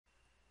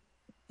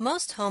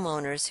Most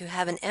homeowners who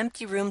have an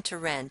empty room to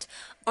rent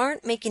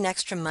aren't making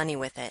extra money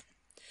with it.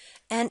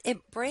 And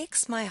it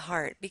breaks my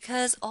heart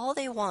because all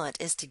they want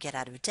is to get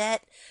out of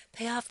debt,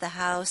 pay off the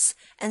house,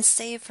 and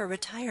save for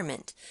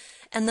retirement.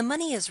 And the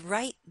money is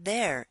right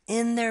there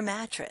in their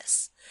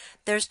mattress.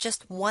 There's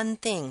just one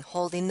thing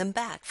holding them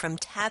back from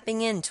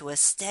tapping into a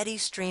steady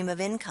stream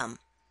of income.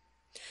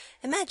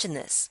 Imagine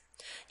this.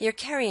 You're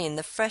carrying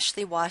the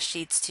freshly washed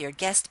sheets to your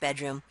guest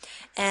bedroom,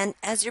 and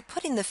as you're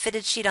putting the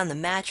fitted sheet on the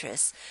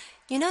mattress,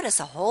 you notice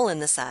a hole in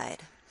the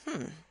side.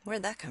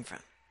 Where'd that come from?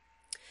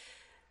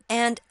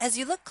 And as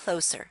you look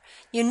closer,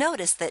 you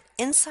notice that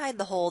inside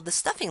the hole the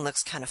stuffing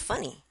looks kind of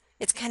funny.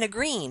 It's kind of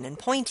green and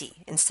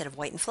pointy instead of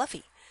white and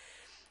fluffy.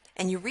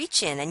 And you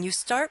reach in and you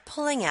start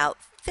pulling out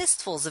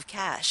fistfuls of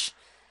cash.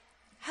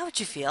 How would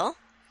you feel?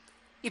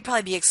 You'd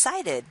probably be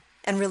excited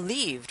and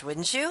relieved,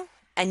 wouldn't you?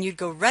 And you'd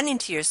go running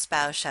to your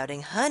spouse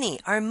shouting,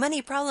 "Honey, our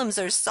money problems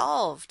are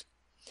solved."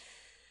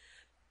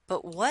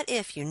 But what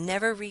if you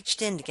never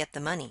reached in to get the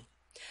money?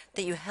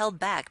 That you held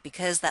back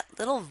because that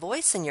little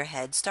voice in your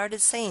head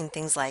started saying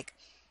things like,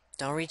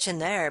 "Don't reach in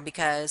there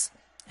because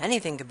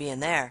anything could be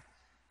in there.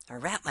 A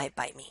rat might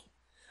bite me."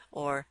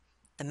 Or,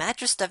 "The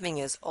mattress stuffing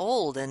is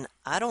old and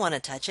I don't want to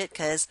touch it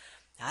because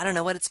I don't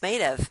know what it's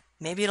made of.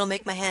 Maybe it'll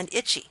make my hand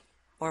itchy."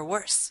 Or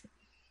worse.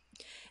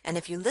 And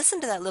if you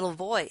listen to that little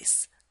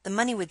voice, the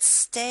money would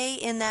stay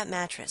in that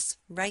mattress,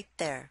 right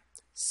there,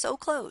 so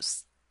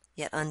close,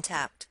 yet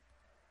untapped.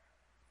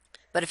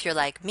 But if you're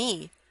like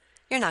me,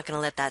 you're not going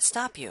to let that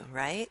stop you,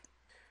 right?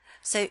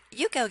 So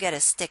you go get a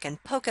stick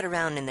and poke it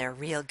around in there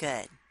real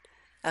good.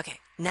 Okay,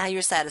 now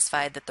you're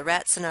satisfied that the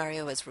rat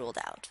scenario is ruled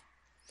out.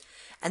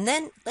 And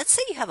then, let's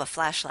say you have a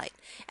flashlight,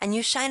 and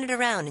you shine it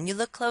around and you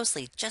look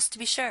closely just to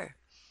be sure.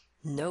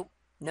 Nope,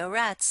 no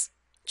rats,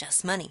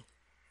 just money.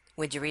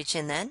 Would you reach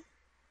in then?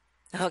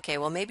 Okay,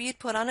 well maybe you'd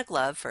put on a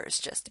glove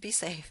first just to be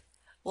safe.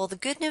 Well, the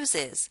good news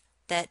is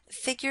that,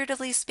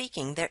 figuratively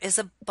speaking, there is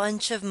a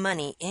bunch of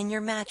money in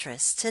your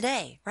mattress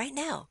today, right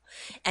now,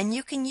 and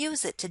you can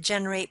use it to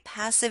generate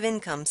passive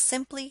income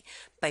simply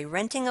by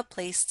renting a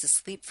place to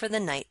sleep for the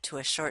night to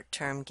a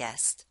short-term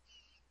guest.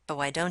 But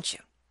why don't you?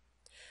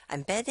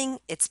 I'm betting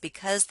it's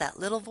because that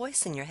little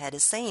voice in your head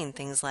is saying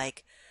things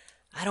like,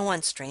 "I don't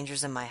want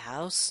strangers in my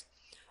house,"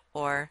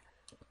 or,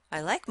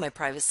 "I like my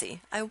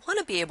privacy. I want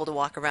to be able to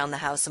walk around the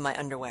house in my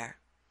underwear."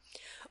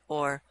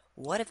 Or,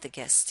 "What if the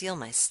guests steal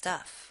my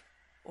stuff?"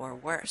 Or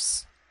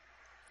worse.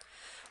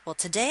 Well,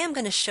 today I'm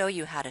going to show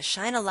you how to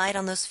shine a light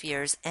on those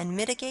fears and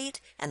mitigate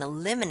and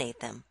eliminate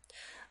them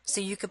so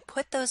you could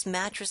put those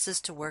mattresses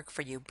to work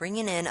for you,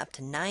 bringing in up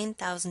to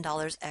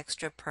 $9,000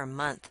 extra per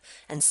month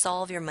and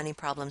solve your money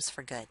problems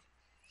for good.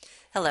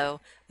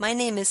 Hello, my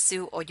name is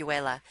Sue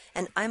Oyuela,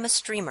 and I'm a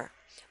streamer,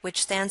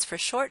 which stands for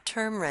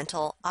Short-Term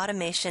Rental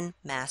Automation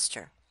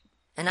Master.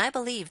 And I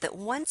believe that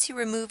once you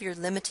remove your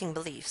limiting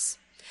beliefs,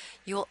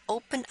 you will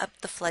open up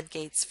the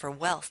floodgates for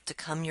wealth to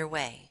come your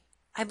way.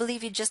 I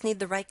believe you just need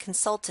the right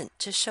consultant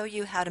to show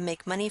you how to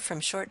make money from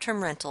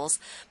short-term rentals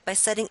by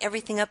setting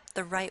everything up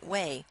the right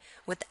way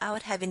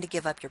without having to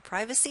give up your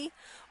privacy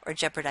or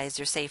jeopardize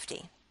your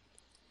safety.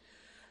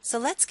 So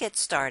let's get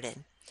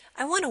started.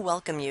 I want to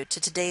welcome you to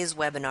today's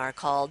webinar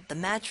called The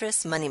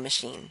Mattress Money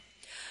Machine,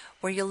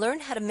 where you'll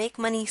learn how to make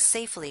money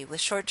safely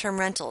with short-term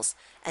rentals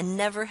and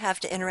never have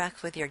to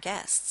interact with your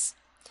guests.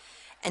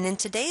 And in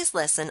today's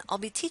lesson, I'll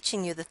be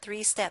teaching you the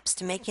 3 steps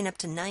to making up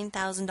to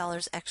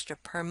 $9,000 extra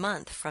per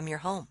month from your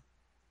home.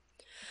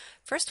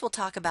 First, we'll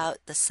talk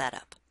about the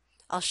setup.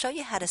 I'll show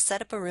you how to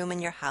set up a room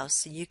in your house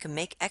so you can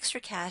make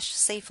extra cash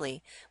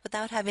safely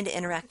without having to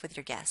interact with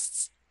your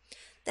guests.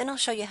 Then I'll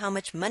show you how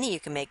much money you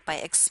can make by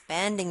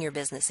expanding your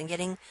business and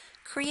getting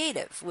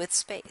creative with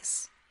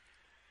space.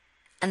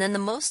 And then the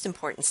most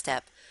important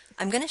step,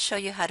 I'm going to show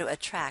you how to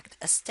attract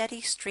a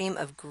steady stream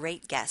of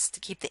great guests to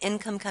keep the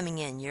income coming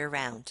in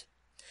year-round.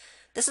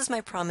 This is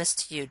my promise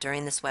to you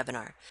during this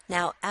webinar.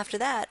 Now, after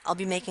that, I'll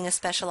be making a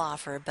special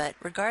offer, but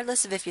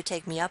regardless of if you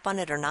take me up on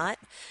it or not,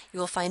 you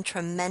will find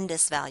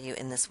tremendous value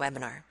in this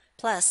webinar.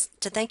 Plus,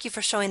 to thank you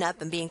for showing up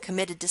and being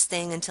committed to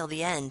staying until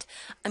the end,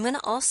 I'm going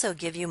to also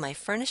give you my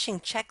furnishing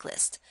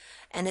checklist,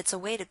 and it's a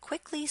way to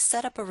quickly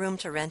set up a room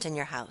to rent in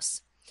your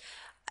house.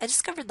 I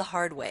discovered the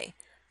hard way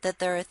that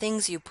there are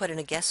things you put in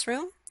a guest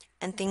room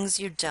and things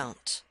you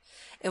don't.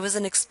 It was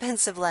an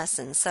expensive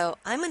lesson, so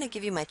I'm going to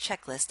give you my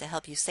checklist to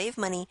help you save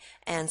money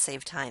and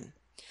save time.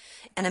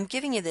 And I'm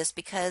giving you this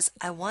because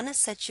I want to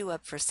set you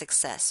up for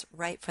success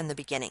right from the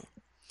beginning.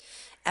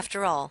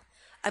 After all,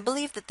 I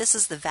believe that this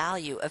is the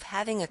value of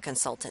having a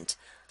consultant,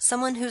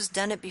 someone who's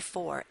done it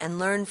before and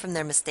learned from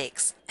their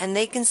mistakes, and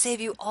they can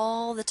save you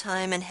all the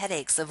time and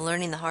headaches of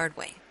learning the hard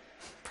way.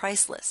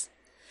 Priceless.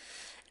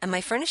 And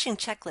my furnishing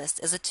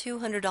checklist is a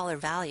 $200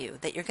 value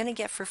that you're going to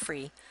get for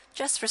free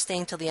just for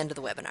staying till the end of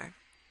the webinar.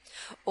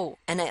 Oh,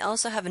 and I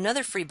also have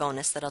another free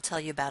bonus that I'll tell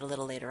you about a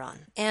little later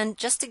on. And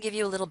just to give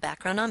you a little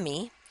background on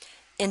me,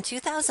 in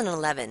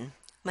 2011,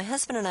 my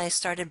husband and I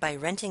started by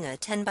renting a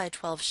 10 by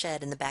 12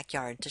 shed in the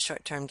backyard to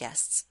short-term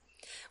guests.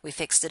 We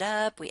fixed it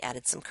up, we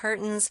added some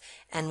curtains,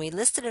 and we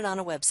listed it on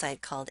a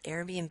website called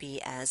Airbnb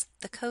as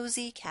the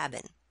Cozy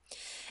Cabin.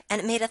 And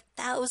it made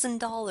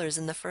 $1,000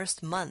 in the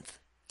first month.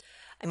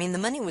 I mean, the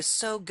money was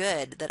so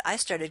good that I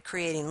started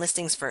creating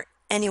listings for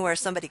anywhere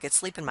somebody could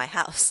sleep in my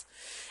house.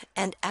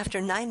 And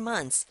after 9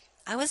 months,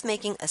 I was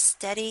making a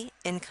steady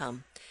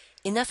income,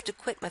 enough to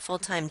quit my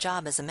full-time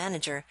job as a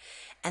manager,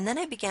 and then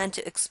I began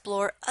to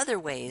explore other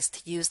ways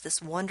to use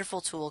this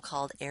wonderful tool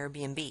called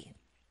Airbnb.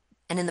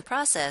 And in the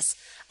process,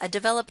 I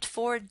developed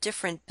 4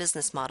 different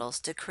business models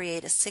to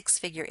create a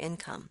 6-figure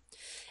income.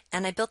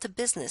 And I built a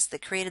business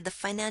that created the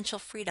financial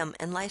freedom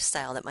and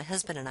lifestyle that my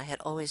husband and I had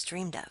always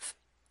dreamed of.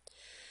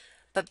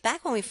 But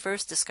back when we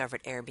first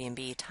discovered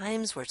Airbnb,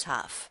 times were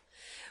tough.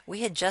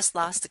 We had just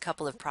lost a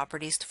couple of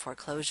properties to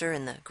foreclosure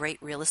in the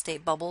great real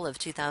estate bubble of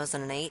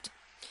 2008.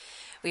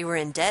 We were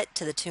in debt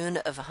to the tune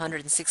of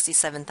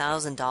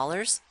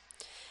 $167,000,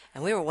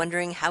 and we were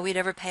wondering how we'd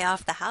ever pay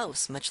off the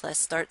house, much less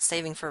start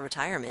saving for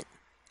retirement.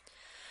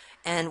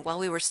 And while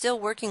we were still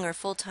working our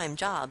full-time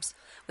jobs,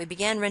 we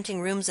began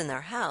renting rooms in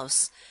our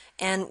house,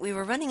 and we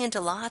were running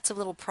into lots of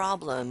little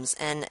problems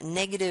and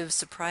negative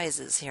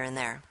surprises here and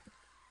there.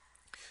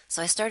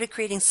 So I started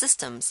creating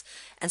systems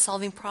and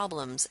solving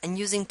problems and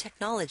using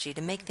technology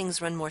to make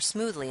things run more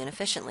smoothly and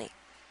efficiently.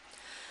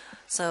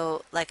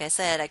 So, like I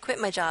said, I quit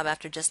my job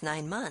after just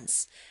 9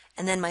 months,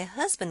 and then my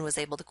husband was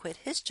able to quit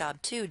his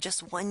job too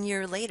just 1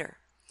 year later.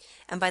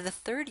 And by the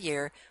 3rd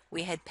year,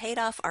 we had paid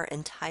off our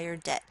entire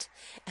debt.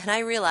 And I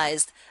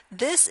realized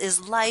this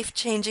is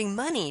life-changing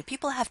money.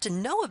 People have to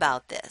know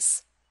about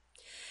this.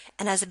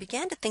 And as I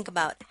began to think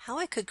about how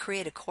I could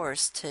create a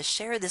course to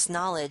share this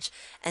knowledge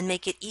and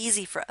make it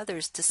easy for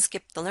others to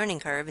skip the learning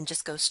curve and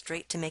just go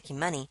straight to making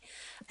money,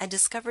 I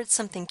discovered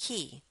something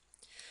key,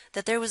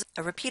 that there was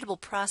a repeatable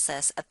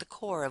process at the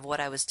core of what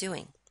I was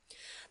doing,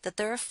 that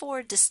there are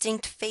 4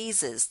 distinct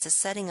phases to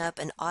setting up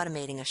and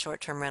automating a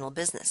short-term rental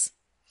business.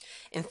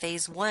 In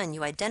phase 1,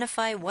 you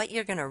identify what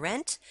you're going to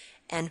rent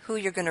and who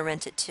you're going to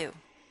rent it to.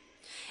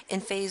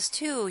 In phase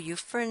 2, you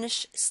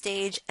furnish,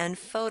 stage, and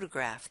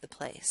photograph the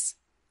place.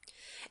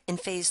 In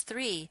phase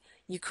 3,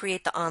 you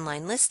create the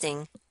online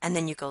listing and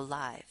then you go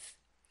live.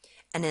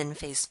 And in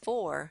phase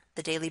 4,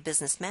 the daily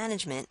business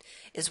management,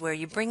 is where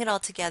you bring it all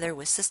together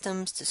with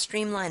systems to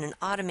streamline and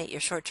automate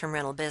your short-term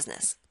rental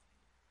business.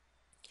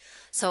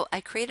 So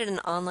I created an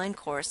online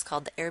course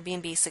called the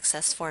Airbnb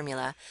Success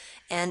Formula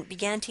and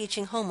began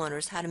teaching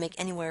homeowners how to make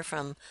anywhere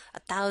from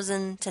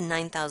 $1,000 to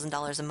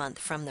 $9,000 a month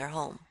from their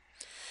home.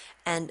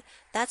 And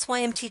that's why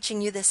I'm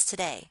teaching you this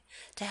today,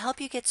 to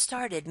help you get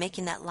started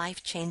making that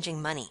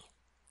life-changing money.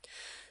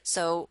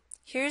 So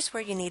here's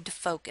where you need to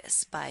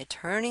focus by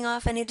turning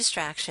off any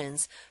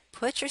distractions,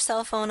 put your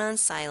cell phone on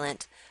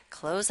silent,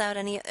 close out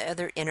any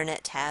other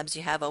internet tabs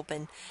you have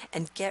open,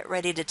 and get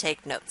ready to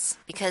take notes.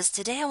 Because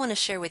today I want to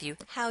share with you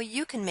how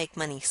you can make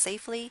money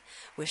safely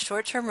with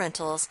short-term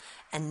rentals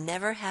and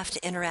never have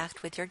to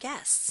interact with your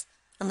guests.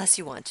 Unless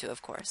you want to,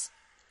 of course.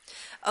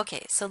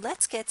 Okay, so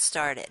let's get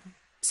started.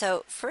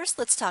 So first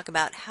let's talk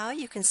about how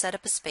you can set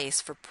up a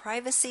space for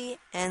privacy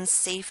and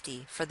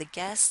safety for the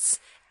guests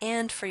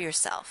and for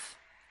yourself.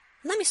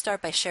 Let me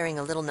start by sharing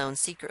a little known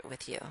secret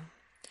with you.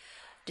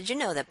 Did you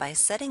know that by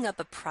setting up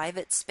a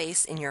private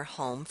space in your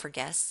home for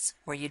guests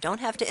where you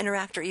don't have to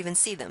interact or even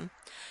see them,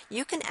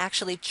 you can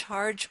actually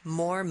charge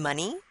more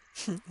money?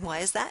 Why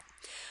is that?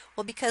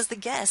 Well, because the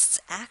guests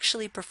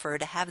actually prefer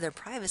to have their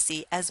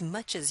privacy as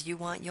much as you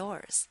want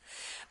yours.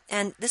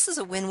 And this is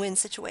a win-win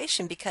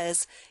situation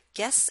because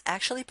guests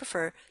actually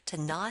prefer to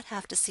not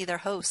have to see their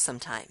host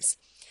sometimes,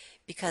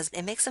 because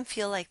it makes them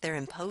feel like they're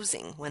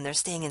imposing when they're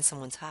staying in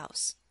someone's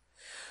house.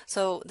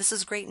 So this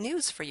is great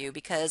news for you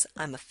because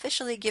I'm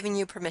officially giving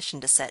you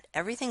permission to set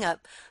everything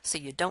up so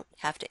you don't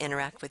have to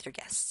interact with your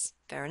guests.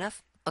 Fair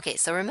enough? Okay,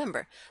 so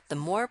remember, the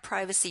more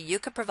privacy you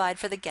can provide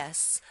for the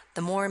guests,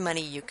 the more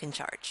money you can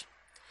charge.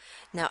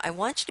 Now, I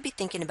want you to be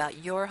thinking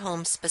about your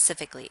home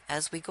specifically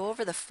as we go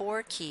over the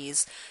 4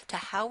 keys to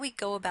how we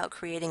go about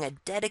creating a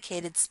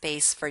dedicated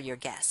space for your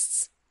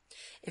guests.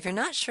 If you're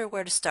not sure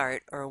where to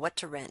start or what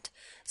to rent,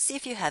 see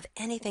if you have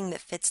anything that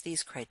fits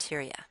these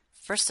criteria.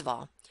 First of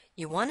all,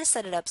 you want to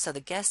set it up so the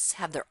guests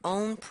have their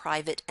own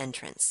private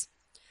entrance.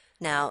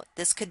 Now,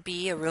 this could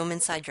be a room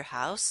inside your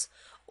house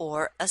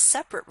or a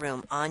separate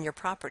room on your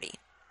property.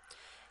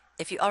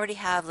 If you already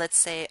have, let's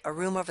say, a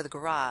room over the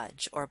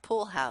garage or a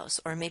pool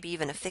house or maybe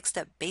even a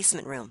fixed-up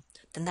basement room,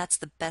 then that's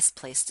the best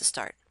place to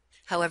start.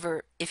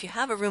 However, if you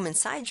have a room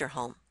inside your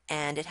home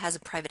and it has a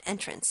private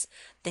entrance,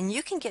 then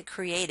you can get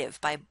creative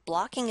by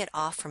blocking it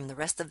off from the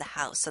rest of the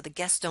house so the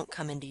guests don't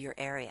come into your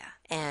area.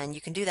 And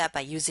you can do that by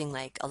using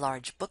like a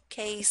large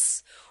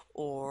bookcase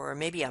or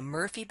maybe a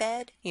Murphy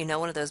bed,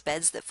 one of those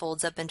beds that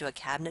folds up into a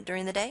cabinet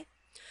during the day.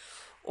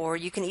 Or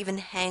you can even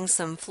hang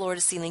some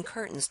floor-to-ceiling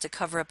curtains to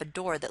cover up a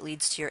door that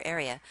leads to your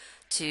area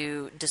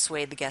to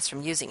dissuade the guests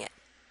from using it.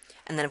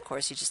 And then, of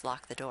course, you just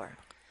lock the door.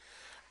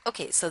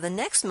 Okay, so the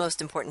next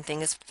most important thing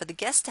is for the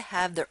guests to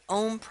have their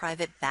own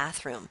private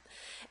bathroom.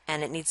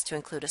 And it needs to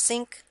include a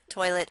sink,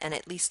 toilet, and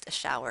at least a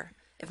shower,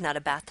 if not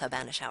a bathtub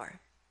and a shower.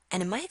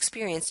 And in my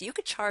experience, you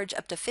could charge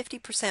up to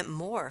 50%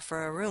 more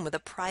for a room with a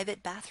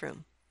private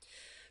bathroom.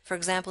 For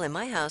example, in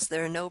my house,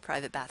 there are no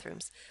private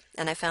bathrooms,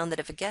 and I found that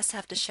if a guest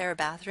have to share a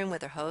bathroom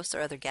with their host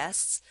or other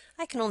guests,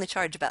 I can only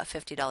charge about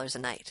 $50 a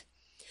night.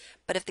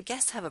 But if the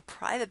guests have a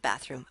private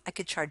bathroom, I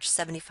could charge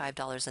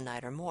 $75 a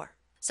night or more.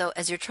 So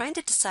as you're trying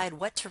to decide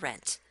what to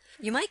rent,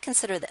 you might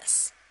consider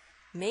this.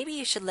 Maybe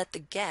you should let the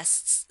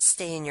guests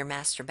stay in your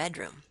master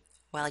bedroom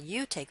while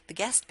you take the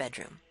guest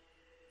bedroom.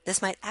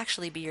 This might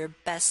actually be your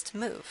best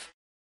move.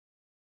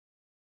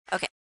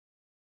 Okay,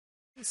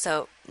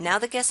 so now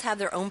the guests have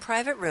their own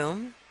private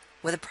room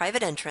with a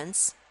private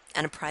entrance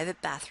and a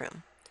private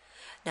bathroom.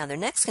 Now their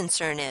next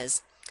concern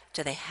is,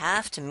 do they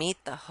have to meet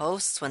the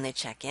hosts when they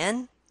check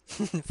in?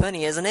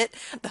 Funny, isn't it?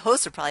 The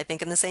hosts are probably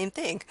thinking the same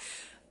thing.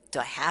 Do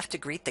I have to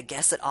greet the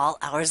guests at all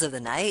hours of the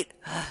night?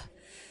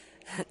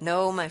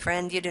 No, my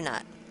friend, you do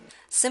not.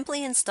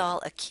 Simply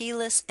install a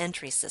keyless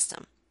entry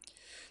system.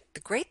 The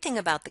great thing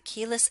about the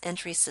keyless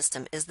entry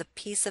system is the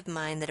peace of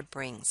mind that it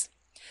brings.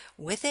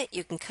 With it,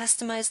 you can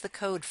customize the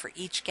code for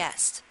each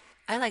guest.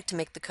 I like to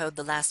make the code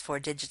the last 4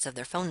 digits of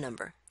their phone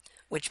number,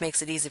 which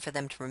makes it easy for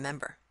them to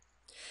remember.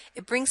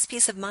 It brings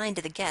peace of mind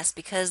to the guest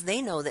because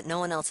they know that no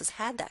one else has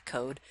had that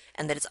code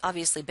and that it's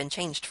obviously been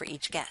changed for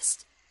each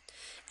guest.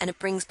 And it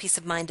brings peace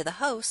of mind to the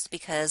host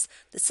because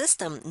the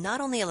system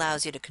not only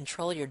allows you to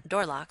control your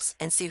door locks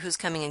and see who's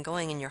coming and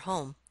going in your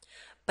home,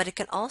 but it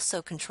can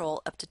also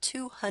control up to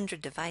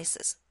 200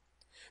 devices.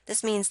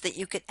 This means that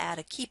you could add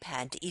a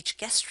keypad to each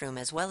guest room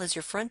as well as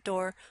your front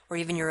door or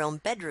even your own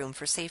bedroom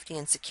for safety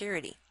and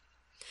security.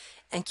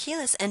 And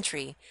keyless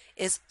entry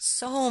is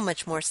so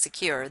much more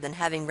secure than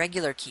having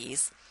regular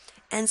keys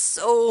and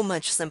so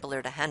much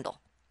simpler to handle.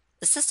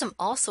 The system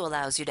also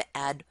allows you to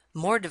add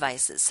more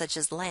devices such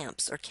as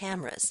lamps or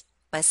cameras.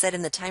 By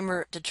setting the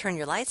timer to turn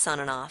your lights on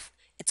and off,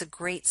 it's a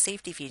great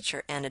safety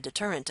feature and a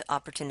deterrent to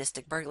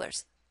opportunistic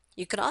burglars.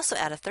 You could also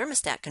add a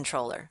thermostat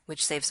controller,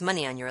 which saves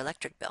money on your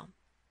electric bill.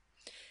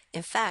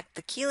 In fact,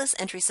 the keyless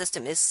entry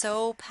system is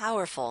so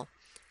powerful,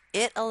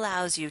 it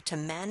allows you to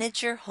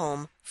manage your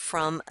home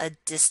from a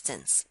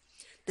distance.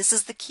 This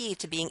is the key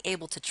to being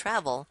able to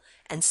travel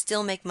and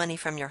still make money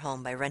from your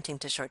home by renting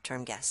to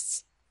short-term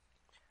guests.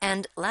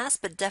 And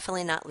last but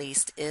definitely not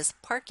least is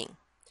parking.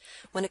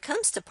 When it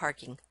comes to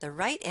parking, the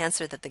right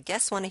answer that the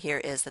guests want to hear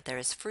is that there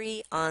is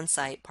free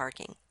on-site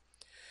parking.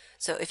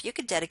 So if you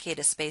could dedicate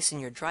a space in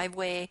your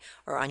driveway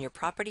or on your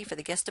property for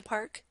the guest to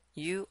park,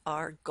 you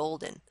are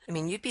golden. I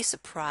mean, you'd be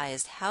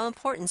surprised how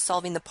important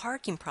solving the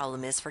parking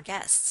problem is for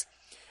guests.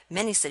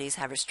 Many cities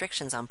have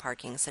restrictions on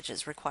parking, such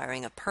as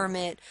requiring a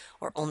permit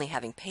or only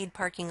having paid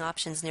parking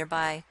options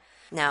nearby.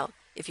 Now,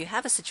 if you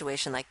have a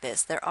situation like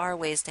this, there are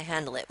ways to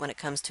handle it when it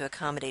comes to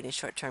accommodating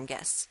short-term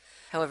guests.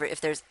 However, if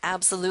there's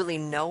absolutely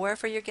nowhere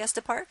for your guest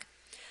to park,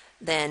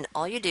 then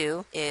all you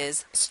do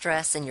is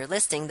stress in your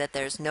listing that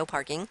there's no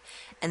parking,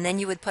 and then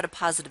you would put a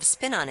positive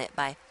spin on it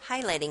by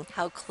highlighting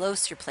how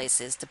close your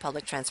place is to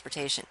public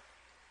transportation.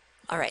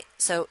 Alright,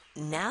 so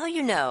now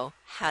you know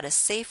how to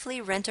safely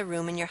rent a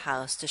room in your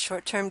house to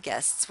short-term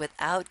guests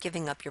without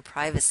giving up your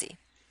privacy.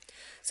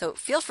 So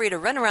feel free to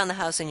run around the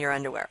house in your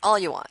underwear, all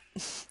you want.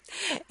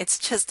 It's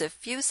just a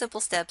few simple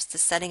steps to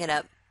setting it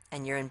up,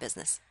 and you're in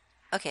business.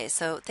 Okay,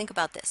 so think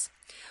about this.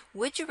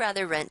 Would you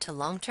rather rent to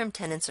long-term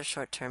tenants or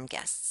short-term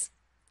guests?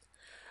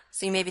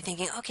 So you may be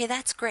thinking, okay,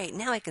 that's great.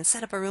 Now I can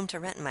set up a room to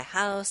rent in my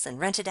house and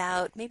rent it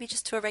out, maybe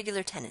just to a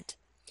regular tenant.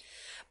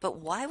 But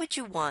why would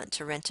you want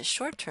to rent to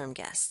short-term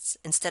guests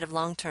instead of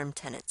long-term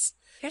tenants?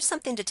 Here's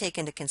something to take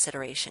into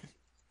consideration.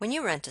 When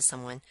you rent to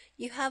someone,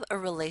 you have a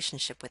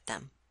relationship with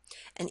them,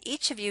 and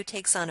each of you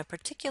takes on a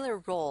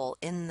particular role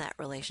in that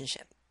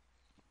relationship.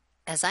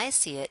 As I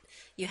see it,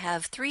 you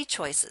have 3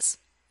 choices.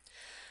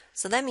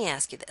 So let me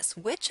ask you this.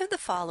 Which of the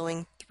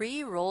following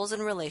 3 roles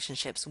and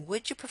relationships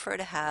would you prefer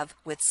to have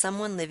with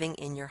someone living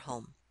in your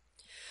home?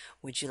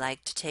 Would you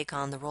like to take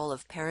on the role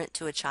of parent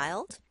to a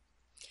child?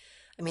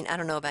 I mean, I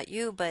don't know about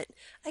you, but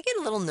I get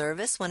a little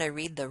nervous when I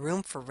read the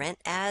room for rent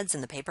ads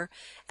in the paper,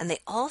 and they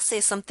all say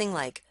something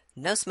like,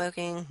 no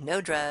smoking,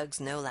 no drugs,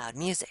 no loud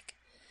music.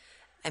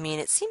 I mean,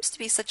 it seems to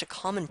be such a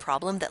common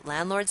problem that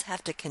landlords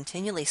have to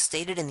continually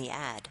state it in the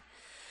ad.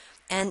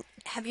 And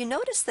have you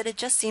noticed that it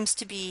just seems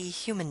to be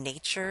human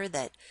nature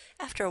that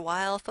after a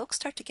while folks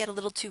start to get a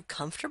little too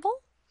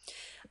comfortable?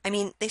 I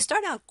mean, they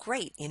start out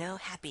great,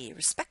 happy,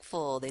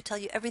 respectful, they tell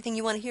you everything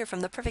you want to hear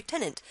from the perfect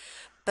tenant.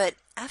 But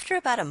after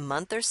about a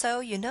month or so,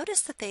 you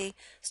notice that they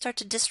start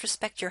to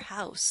disrespect your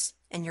house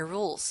and your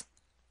rules.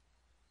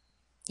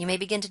 You may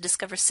begin to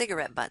discover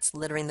cigarette butts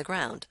littering the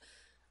ground,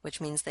 which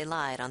means they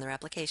lied on their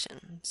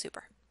application.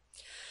 Super.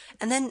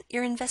 And then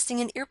you're investing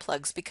in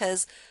earplugs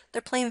because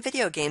they're playing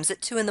video games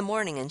at 2 in the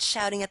morning and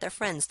shouting at their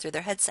friends through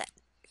their headset.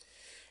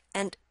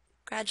 And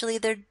gradually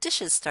their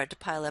dishes start to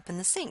pile up in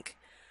the sink.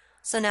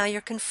 So now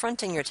you're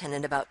confronting your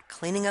tenant about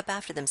cleaning up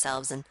after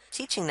themselves and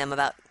teaching them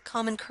about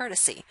common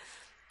courtesy,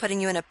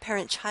 putting you in a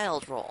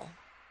parent-child role.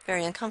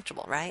 Very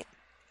uncomfortable, right?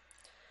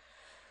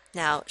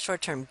 Now,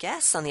 short-term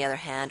guests, on the other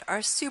hand,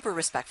 are super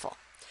respectful.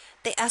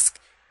 They ask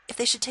if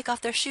they should take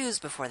off their shoes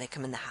before they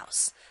come in the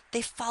house.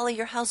 They follow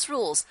your house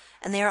rules,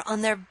 and they are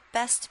on their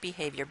best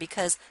behavior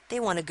because they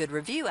want a good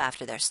review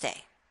after their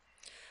stay.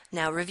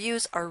 Now,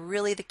 reviews are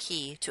really the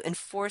key to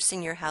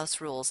enforcing your house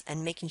rules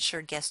and making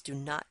sure guests do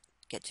not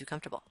get too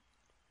comfortable.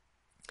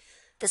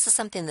 This is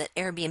something that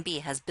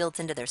Airbnb has built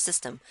into their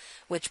system,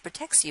 which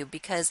protects you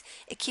because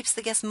it keeps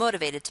the guests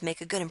motivated to make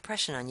a good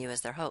impression on you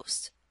as their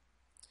host.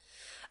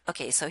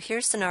 Okay, so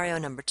here's scenario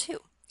number 2.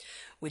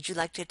 Would you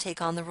like to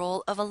take on the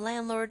role of a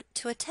landlord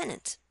to a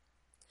tenant?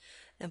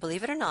 Now,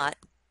 believe it or not,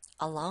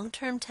 a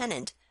long-term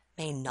tenant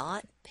may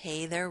not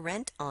pay their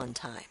rent on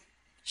time.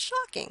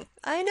 Shocking,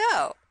 I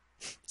know.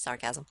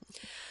 Sarcasm.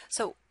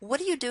 So, what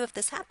do you do if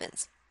this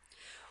happens?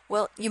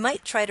 Well, you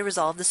might try to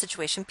resolve the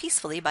situation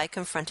peacefully by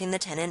confronting the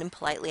tenant and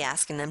politely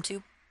asking them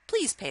to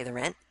please pay the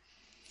rent.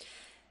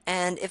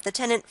 And if the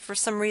tenant for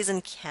some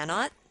reason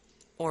cannot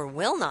or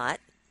will not,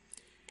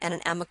 and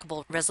an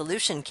amicable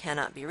resolution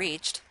cannot be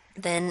reached,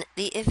 then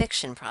the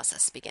eviction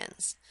process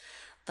begins.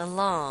 The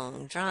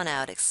long,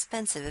 drawn-out,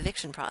 expensive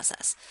eviction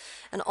process.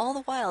 And all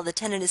the while, the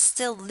tenant is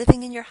still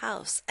living in your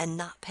house and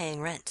not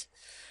paying rent.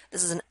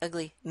 This is an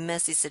ugly,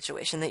 messy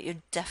situation that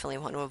you definitely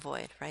want to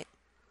avoid, right?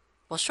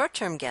 Well,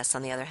 short-term guests,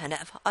 on the other hand,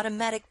 have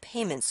automatic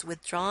payments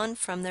withdrawn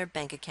from their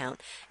bank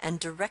account and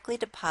directly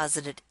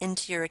deposited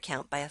into your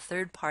account by a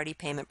third-party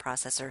payment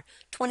processor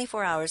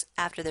 24 hours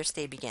after their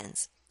stay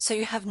begins. So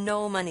you have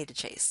no money to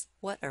chase.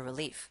 What a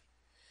relief.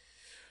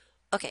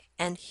 Okay,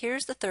 and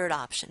here's the third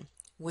option.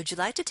 Would you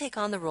like to take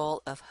on the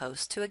role of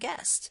host to a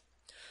guest?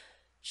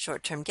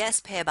 Short-term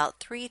guests pay about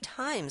 3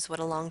 times what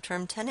a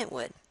long-term tenant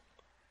would.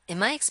 In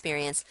my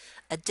experience,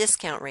 a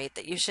discount rate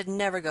that you should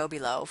never go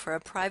below for a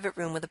private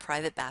room with a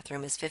private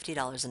bathroom is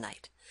 $50 a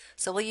night.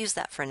 So we'll use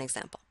that for an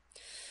example.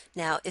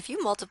 Now, if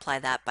you multiply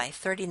that by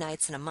 30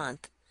 nights in a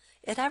month,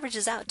 it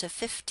averages out to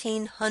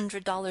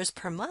 $1,500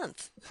 per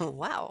month.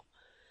 Wow!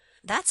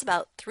 That's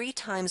about 3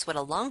 times what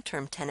a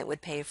long-term tenant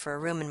would pay for a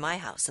room in my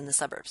house in the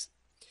suburbs.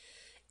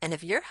 And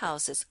if your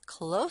house is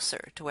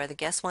closer to where the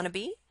guests want to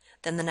be,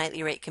 then the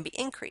nightly rate can be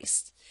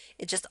increased.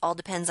 It just all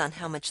depends on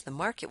how much the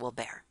market will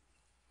bear,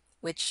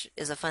 which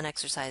is a fun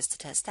exercise to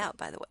test out,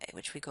 by the way,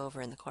 which we go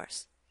over in the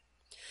course.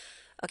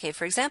 Okay,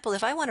 for example,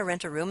 if I want to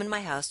rent a room in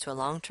my house to a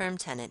long-term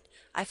tenant,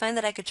 I find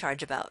that I could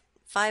charge about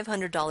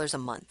 $500 a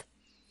month.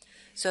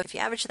 So if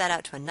you average that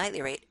out to a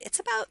nightly rate, it's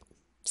about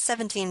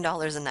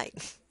 $17 a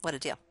night. What a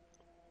deal.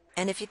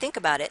 And if you think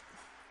about it,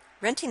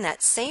 renting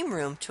that same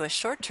room to a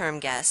short-term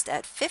guest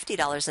at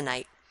 $50 a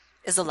night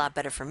is a lot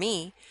better for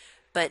me,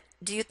 but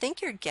do you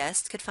think your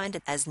guest could find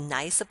it as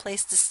nice a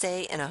place to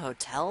stay in a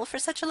hotel for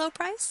such a low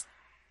price?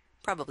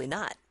 Probably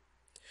not.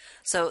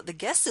 So the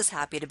guest is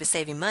happy to be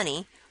saving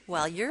money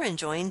while you're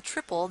enjoying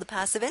triple the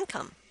passive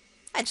income.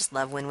 I just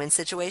love win-win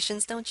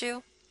situations, don't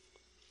you?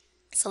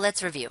 So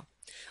let's review.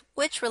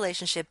 Which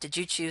relationship did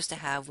you choose to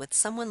have with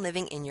someone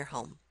living in your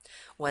home?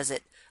 Was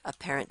it a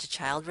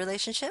parent-to-child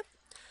relationship,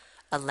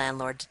 a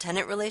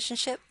landlord-to-tenant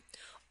relationship,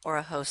 or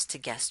a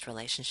host-to-guest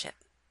relationship?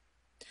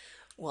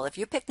 Well, if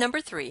you picked number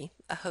 3,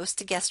 a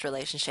host-to-guest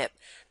relationship,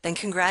 then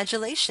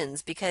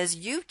congratulations, because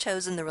you've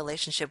chosen the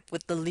relationship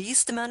with the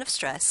least amount of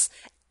stress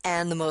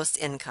and the most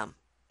income.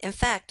 In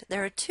fact,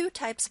 there are 2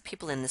 types of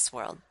people in this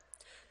world.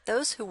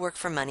 Those who work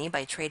for money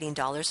by trading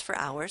dollars for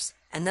hours,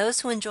 and those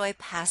who enjoy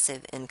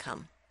passive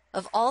income.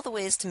 Of all the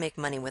ways to make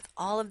money with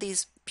all of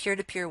these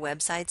peer-to-peer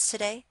websites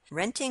today,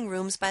 renting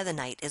rooms by the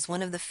night is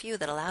one of the few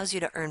that allows you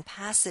to earn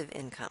passive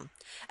income,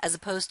 as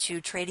opposed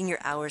to trading your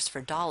hours for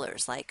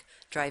dollars, like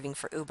driving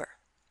for Uber.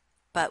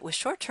 But with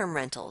short-term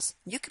rentals,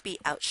 you could be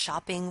out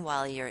shopping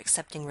while you're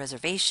accepting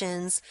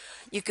reservations,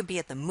 you could be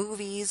at the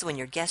movies when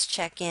your guests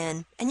check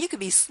in, and you could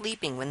be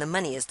sleeping when the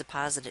money is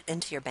deposited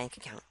into your bank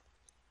account.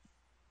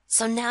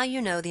 So now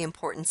you know the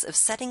importance of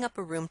setting up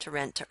a room to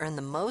rent to earn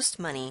the most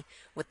money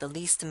with the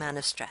least amount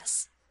of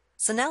stress.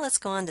 So now let's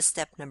go on to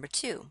step number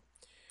 2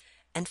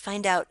 and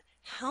find out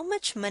how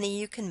much money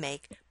you can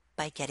make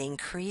by getting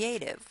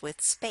creative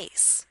with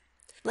space.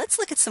 Let's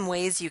look at some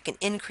ways you can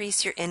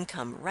increase your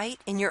income right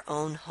in your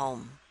own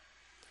home.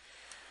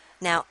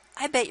 Now,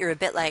 I bet you're a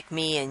bit like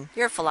me and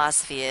your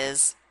philosophy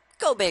is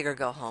go big or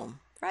go home,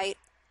 right?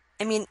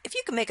 I mean, if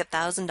you can make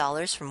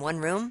 $1,000 from one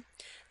room,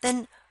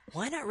 then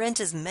why not rent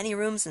as many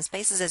rooms and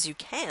spaces as you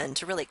can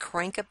to really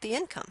crank up the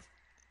income?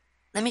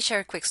 Let me share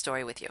a quick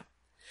story with you.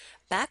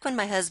 Back when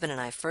my husband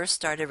and I first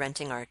started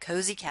renting our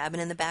cozy cabin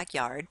in the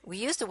backyard, we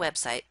used a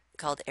website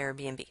called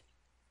Airbnb.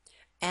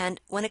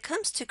 And when it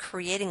comes to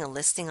creating a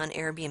listing on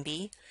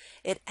Airbnb,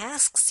 it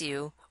asks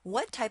you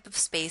what type of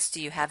space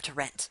do you have to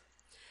rent.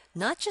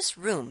 Not just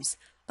rooms,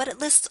 but it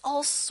lists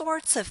all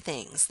sorts of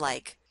things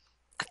like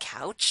a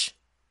couch,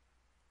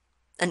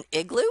 an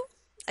igloo,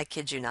 I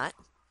kid you not,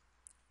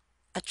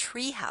 a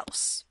tree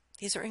house.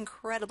 These are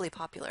incredibly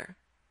popular.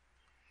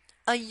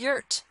 A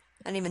yurt.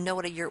 I didn't even know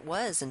what a yurt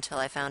was until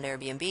I found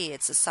Airbnb.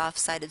 It's a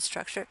soft-sided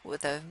structure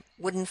with a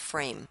wooden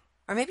frame.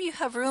 Or maybe you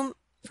have room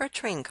for a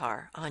train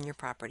car on your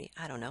property.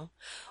 I don't know.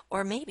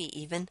 Or maybe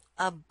even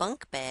a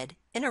bunk bed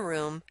in a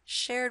room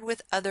shared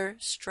with other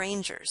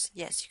strangers.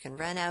 Yes, you can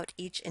rent out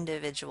each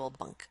individual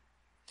bunk.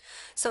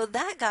 So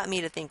that got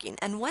me to thinking.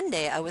 And one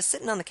day I was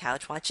sitting on the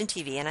couch watching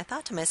TV and I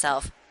thought to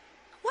myself,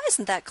 why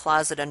isn't that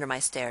closet under my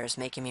stairs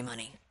making me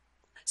money?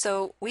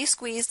 So we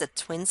squeezed a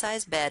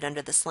twin-size bed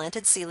under the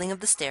slanted ceiling of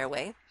the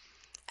stairway,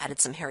 added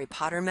some Harry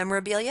Potter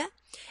memorabilia,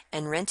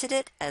 and rented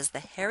it as the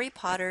Harry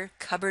Potter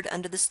cupboard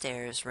under the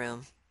stairs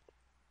room.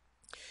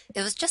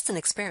 It was just an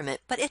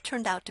experiment, but it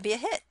turned out to be a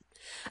hit.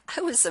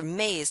 I was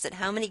amazed at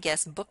how many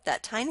guests booked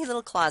that tiny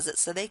little closet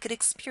so they could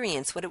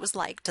experience what it was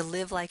like to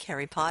live like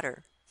Harry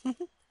Potter.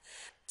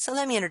 So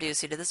let me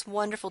introduce you to this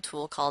wonderful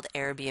tool called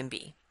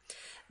Airbnb.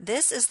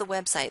 This is the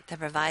website that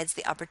provides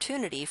the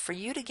opportunity for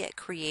you to get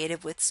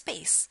creative with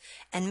space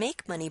and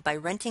make money by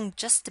renting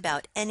just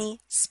about any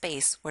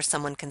space where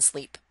someone can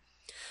sleep.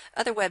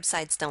 Other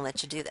websites don't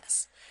let you do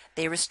this.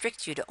 They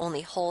restrict you to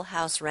only whole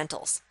house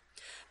rentals.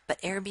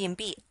 But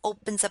Airbnb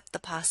opens up the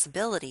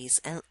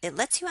possibilities and it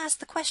lets you ask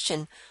the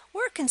question,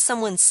 where can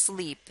someone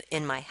sleep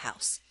in my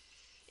house?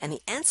 And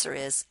the answer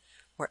is,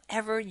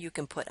 wherever you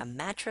can put a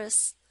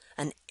mattress,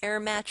 an air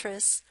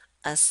mattress,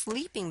 a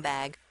sleeping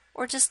bag,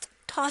 or just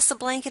toss a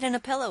blanket and a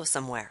pillow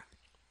somewhere.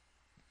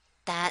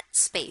 That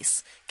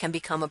space can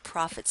become a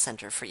profit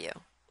center for you.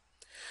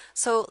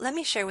 So let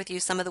me share with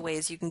you some of the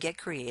ways you can get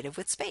creative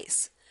with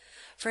space.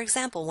 For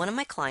example, one of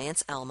my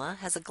clients, Alma,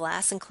 has a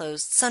glass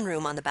enclosed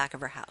sunroom on the back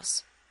of her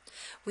house.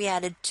 We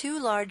added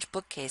 2 large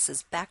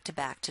bookcases back to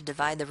back to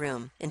divide the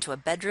room into a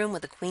bedroom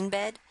with a queen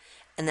bed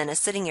and then a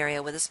sitting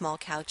area with a small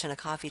couch and a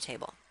coffee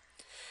table.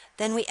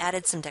 Then we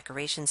added some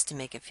decorations to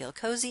make it feel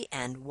cozy,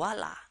 and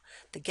voila!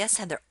 The guests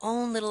had their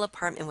own little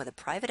apartment with a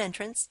private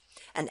entrance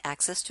and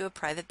access to a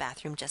private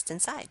bathroom just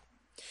inside.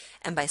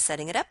 And by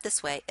setting it up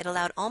this way, it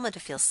allowed Alma to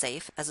feel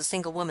safe as a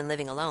single woman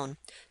living alone,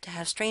 to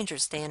have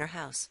strangers stay in her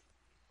house.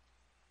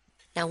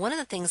 Now, one of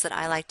the things that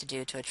I like to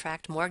do to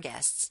attract more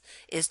guests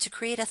is to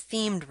create a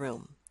themed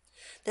room.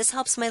 This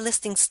helps my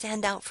listing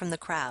stand out from the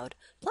crowd.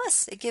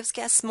 Plus, it gives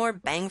guests more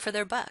bang for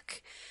their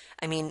buck.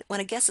 I mean, when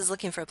a guest is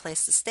looking for a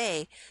place to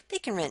stay, they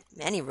can rent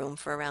any room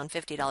for around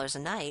 $50 a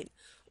night,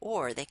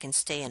 or they can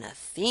stay in a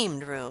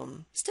themed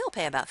room, still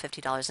pay about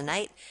 $50 a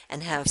night,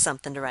 and have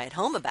something to write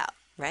home about,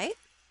 right?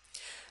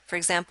 For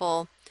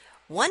example,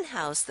 one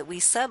house that we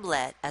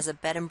sublet as a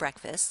bed and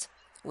breakfast,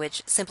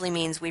 which simply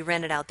means we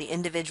rented out the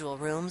individual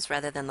rooms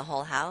rather than the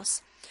whole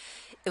house.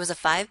 It was a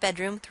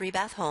 5-bedroom,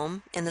 3-bath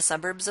home in the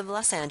suburbs of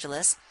Los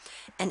Angeles,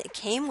 and it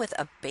came with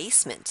a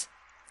basement,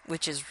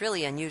 which is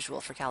really unusual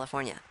for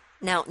California.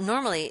 Now,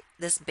 normally,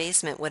 this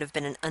basement would have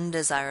been an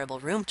undesirable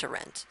room to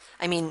rent.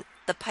 I mean,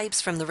 the pipes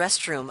from the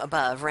restroom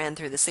above ran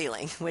through the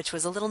ceiling, which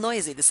was a little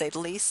noisy to say the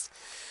least.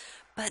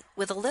 But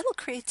with a little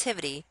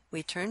creativity,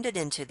 we turned it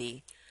into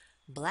the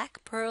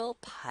Black Pearl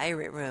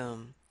Pirate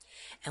Room,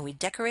 and we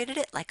decorated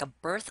it like a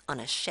berth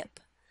on a ship.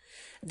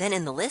 Then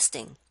in the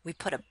listing, we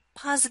put a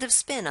positive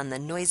spin on the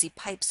noisy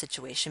pipe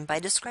situation by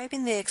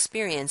describing the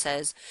experience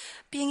as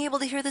being able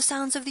to hear the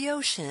sounds of the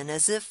ocean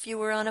as if you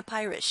were on a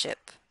pirate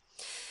ship.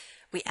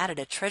 We added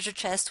a treasure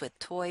chest with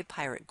toy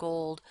pirate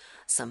gold,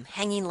 some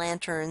hanging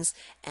lanterns,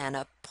 and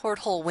a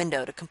porthole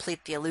window to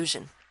complete the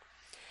illusion.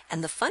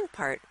 And the fun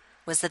part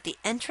was that the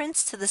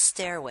entrance to the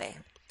stairway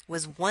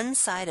was one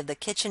side of the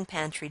kitchen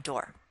pantry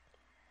door.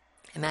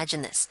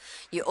 Imagine this.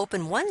 You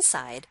open one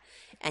side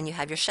and you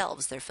have your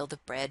shelves. They're filled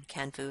with bread,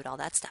 canned food, all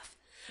that stuff.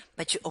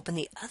 But you open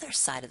the other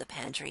side of the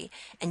pantry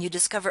and you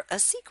discover a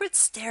secret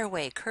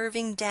stairway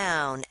curving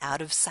down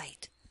out of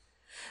sight.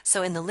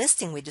 So in the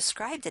listing we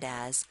described it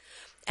as,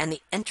 and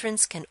the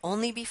entrance can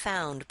only be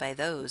found by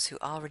those who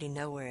already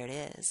know where it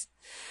is.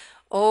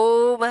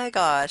 Oh my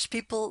gosh,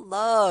 people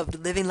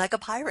loved living like a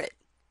pirate.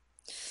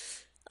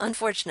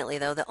 Unfortunately,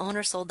 though, the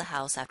owner sold the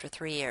house after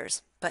 3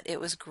 years, but it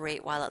was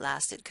great while it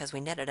lasted because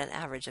we netted an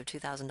average of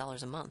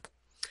 $2,000 a month.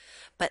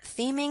 But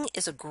theming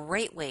is a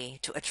great way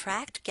to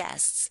attract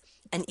guests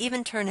and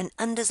even turn an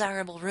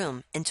undesirable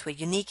room into a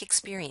unique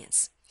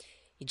experience.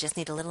 You just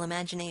need a little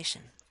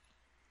imagination.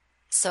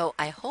 So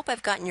I hope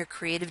I've gotten your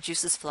creative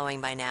juices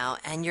flowing by now,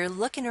 and you're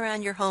looking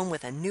around your home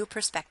with a new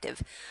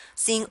perspective,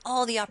 seeing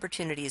all the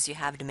opportunities you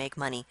have to make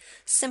money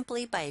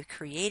simply by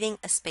creating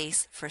a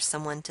space for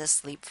someone to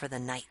sleep for the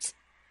night.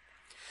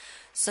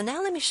 So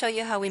now let me show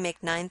you how we make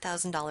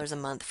 $9,000 a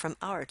month from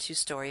our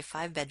 2-story,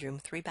 5-bedroom,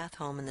 3-bath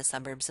home in the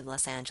suburbs of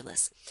Los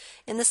Angeles,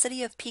 in the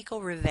city of Pico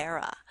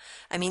Rivera.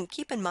 I mean,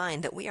 keep in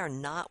mind that we are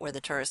not where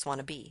the tourists want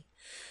to be.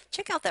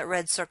 Check out that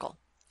red circle.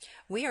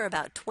 We are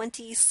about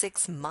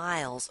 26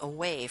 miles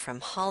away from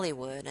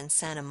Hollywood and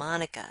Santa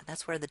Monica.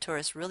 That's where the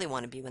tourists really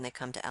want to be when they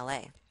come to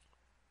LA.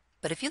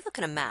 But if you look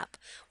at a map,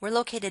 we're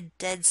located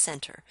dead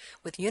center,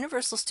 with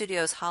Universal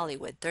Studios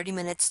Hollywood 30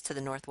 minutes to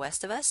the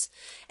northwest of us,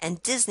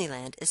 and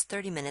Disneyland is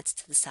 30 minutes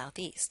to the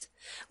southeast,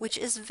 which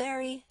is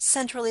very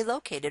centrally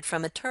located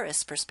from a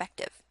tourist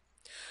perspective.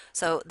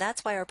 So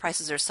that's why our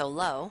prices are so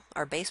low.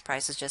 Our base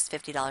price is just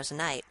 $50 a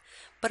night,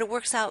 but it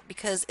works out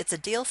because it's a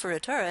deal for a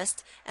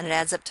tourist and it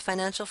adds up to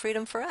financial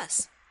freedom for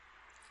us.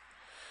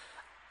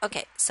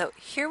 Okay, so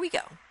here we go.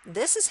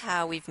 This is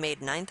how we've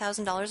made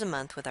 $9,000 a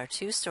month with our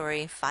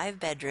two-story,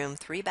 five-bedroom,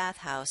 three-bath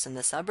house in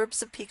the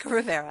suburbs of Pico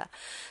Rivera,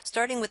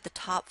 starting with the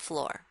top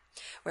floor,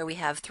 where we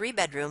have three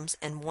bedrooms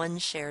and one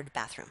shared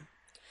bathroom.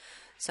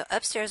 So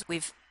upstairs,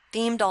 we've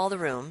themed all the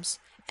rooms,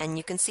 and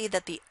you can see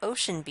that the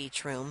Ocean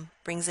Beach room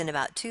brings in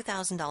about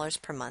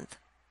 $2,000 per month.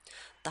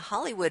 The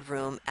Hollywood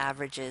room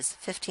averages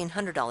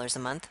 $1,500 a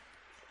month.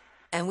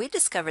 And we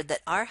discovered that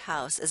our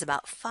house is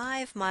about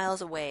 5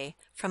 miles away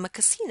from a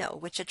casino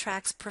which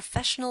attracts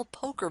professional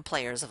poker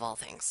players of all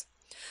things.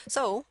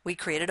 So we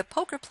created a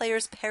poker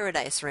player's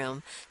paradise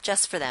room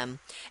just for them,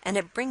 and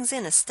it brings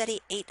in a steady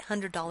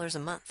 $800 a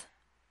month.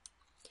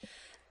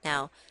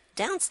 Now,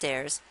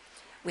 downstairs,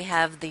 we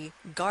have the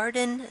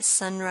Garden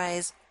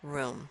Sunrise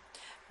room,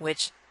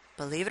 which,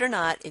 believe it or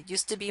not, it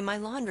used to be my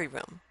laundry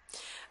room.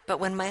 But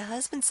when my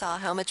husband saw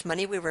how much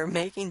money we were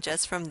making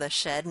just from the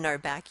shed in our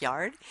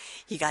backyard,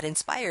 he got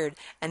inspired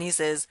and he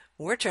says,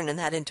 we're turning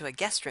that into a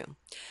guest room.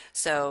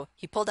 So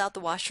he pulled out the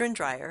washer and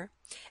dryer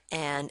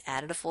and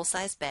added a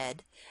full-size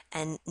bed,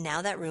 and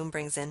now that room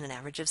brings in an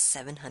average of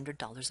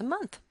 $700 a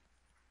month.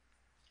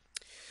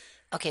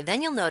 Okay,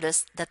 then you'll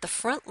notice that the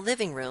front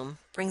living room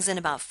brings in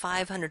about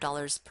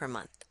 $500 per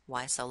month.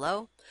 Why so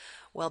low?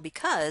 Well,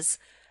 because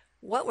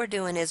what we're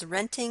doing is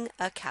renting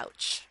a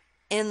couch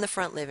in the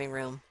front living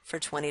room for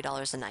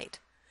 $20 a night.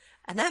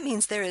 And that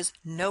means there is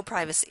no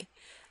privacy.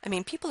 I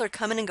mean, people are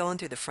coming and going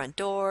through the front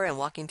door and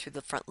walking through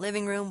the front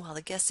living room while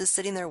the guest is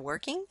sitting there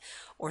working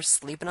or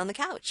sleeping on the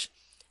couch.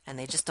 And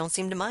they just don't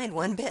seem to mind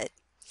one bit.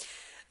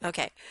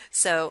 Okay,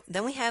 so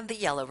then we have the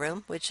yellow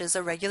room, which is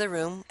a regular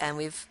room, and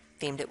we've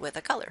themed it with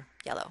a color,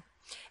 yellow.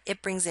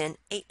 It brings in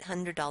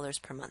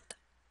 $800 per month.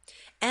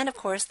 And of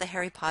course, the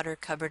Harry Potter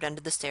cupboard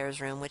under the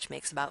stairs room, which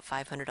makes about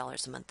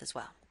 $500 a month as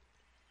well.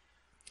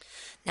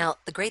 Now,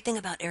 the great thing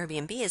about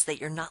Airbnb is that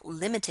you're not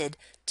limited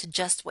to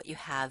just what you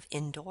have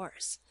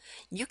indoors.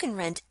 You can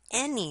rent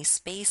any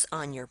space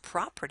on your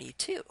property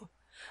too.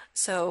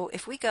 So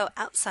if we go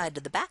outside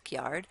to the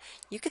backyard,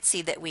 you could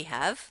see that we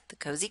have the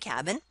cozy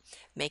cabin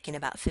making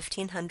about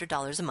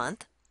 $1,500 a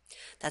month.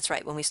 That's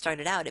right, when we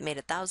started out it made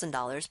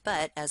 $1,000,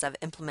 but as I've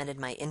implemented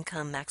my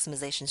income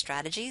maximization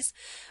strategies,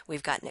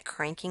 we've gotten it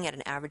cranking at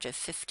an average of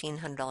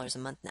 $1,500 a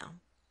month now.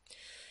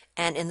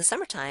 And in the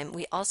summertime,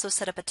 we also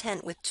set up a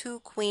tent with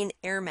 2 queen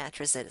air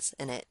mattresses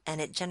in it, and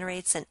it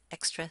generates an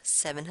extra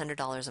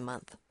 $700 a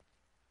month.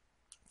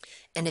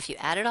 And if you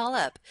add it all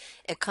up,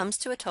 it comes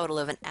to a total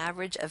of an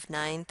average of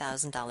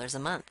 $9,000 a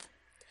month.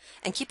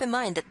 And keep in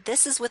mind that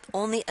this is with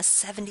only a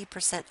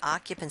 70%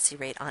 occupancy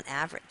rate on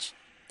average.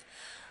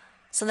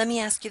 So let me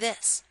ask you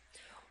this.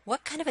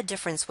 What kind of a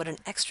difference would an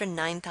extra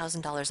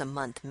 $9,000 a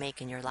month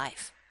make in your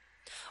life?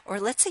 Or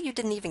let's say you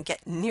didn't even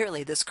get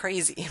nearly this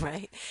crazy,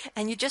 right?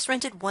 And you just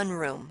rented one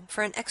room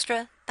for an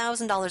extra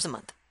 $1,000 a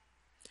month.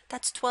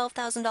 That's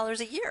 $12,000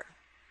 a year.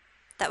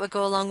 That would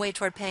go a long way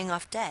toward paying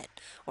off debt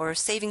or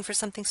saving for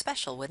something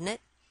special, wouldn't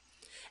it?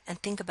 And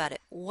think about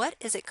it. What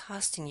is it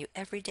costing you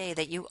every day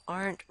that you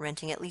aren't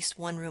renting at least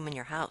one room in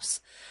your house?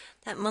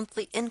 That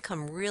monthly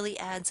income really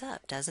adds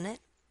up, doesn't it?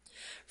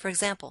 For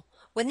example,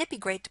 wouldn't it be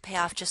great to pay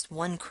off just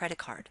one credit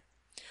card?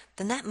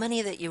 Then that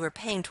money that you were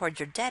paying toward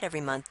your debt every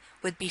month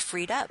would be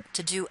freed up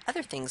to do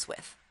other things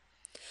with.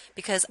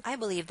 Because I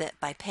believe that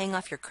by paying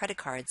off your credit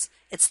cards,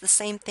 it's the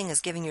same thing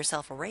as giving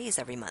yourself a raise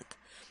every month.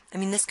 I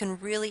mean, this can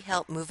really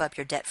help move up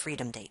your debt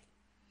freedom date.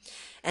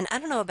 And I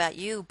don't know about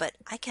you, but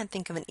I can't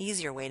think of an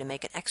easier way to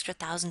make an extra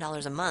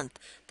 $1,000 a month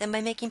than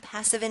by making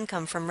passive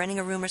income from renting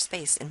a room or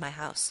space in my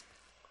house.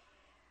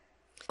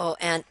 Oh,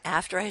 and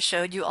after I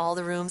showed you all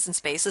the rooms and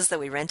spaces that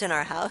we rent in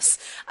our house,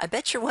 I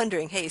bet you're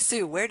wondering, hey,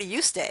 Sue, where do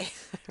you stay?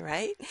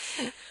 Right?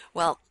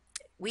 Well,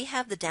 we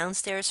have the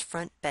downstairs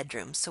front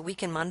bedroom, so we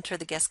can monitor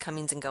the guest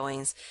comings and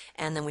goings,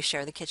 and then we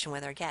share the kitchen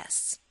with our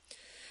guests.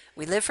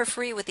 We live for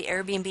free with the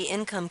Airbnb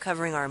income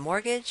covering our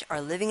mortgage,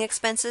 our living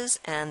expenses,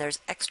 and there's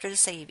extra to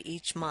save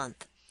each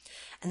month.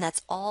 And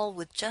that's all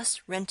with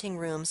just renting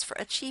rooms for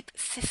a cheap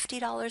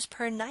 $50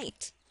 per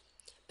night.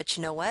 But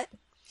you know what?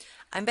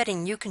 I'm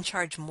betting you can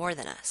charge more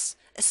than us,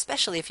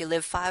 especially if you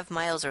live 5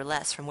 miles or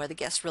less from where the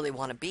guests really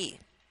want to be.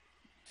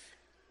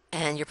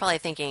 And you're probably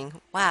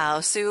thinking, wow,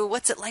 Sue,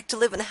 what's it like to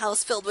live in a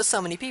house filled with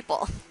so many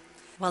people?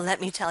 Well,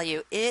 let me tell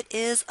you, it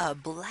is a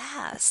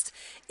blast.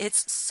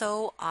 It's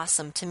so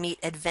awesome to meet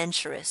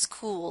adventurous,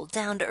 cool,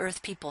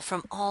 down-to-earth people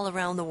from all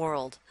around the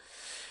world.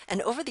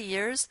 And over the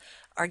years,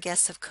 our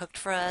guests have cooked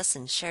for us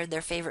and shared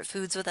their favorite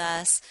foods with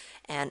us.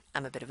 And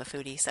I'm a bit of a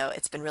foodie, so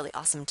it's been really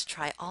awesome to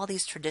try all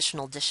these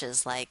traditional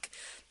dishes like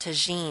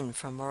tagine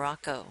from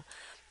Morocco,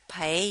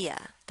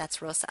 paella, that's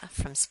rosa,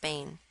 from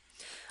Spain,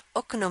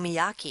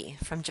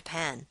 okonomiyaki from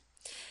Japan,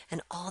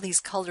 and all these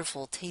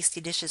colorful,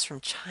 tasty dishes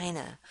from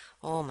China.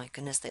 Oh my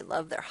goodness, they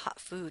love their hot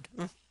food.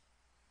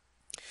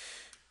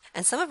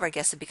 And some of our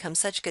guests have become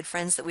such good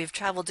friends that we've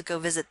traveled to go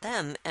visit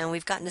them, and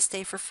we've gotten to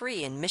stay for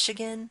free in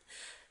Michigan,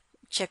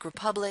 Czech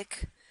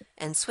Republic,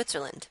 and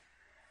Switzerland.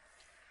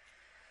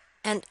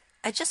 And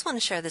I just want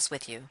to share this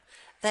with you.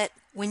 that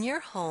when your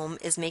home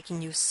is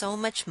making you so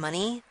much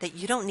money that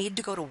you don't need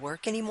to go to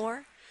work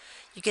anymore,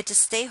 you get to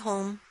stay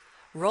home,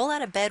 roll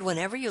out of bed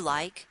whenever you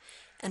like,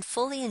 and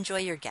fully enjoy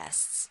your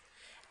guests.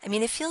 I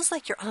mean, it feels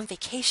like you're on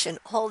vacation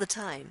all the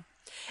time.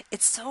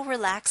 It's so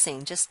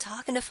relaxing just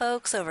talking to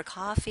folks over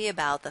coffee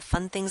about the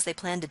fun things they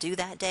plan to do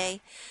that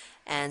day,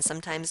 and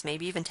sometimes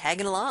maybe even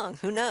tagging along,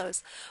 who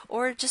knows,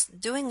 or just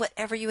doing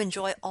whatever you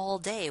enjoy all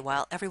day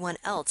while everyone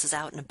else is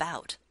out and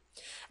about.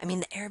 I mean,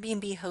 the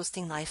Airbnb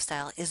hosting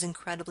lifestyle is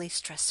incredibly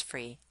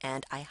stress-free,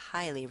 and I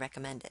highly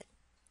recommend it.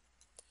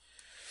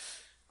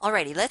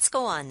 Alrighty, let's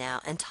go on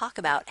now and talk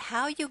about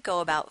how you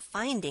go about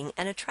finding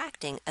and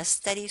attracting a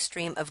steady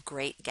stream of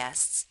great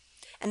guests.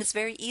 And it's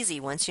very easy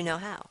once you know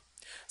how.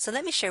 So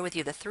let me share with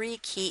you the 3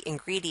 key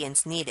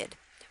ingredients needed,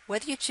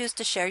 whether you choose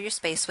to share your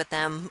space with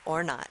them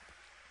or not.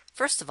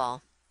 First of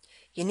all,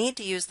 you need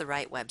to use the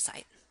right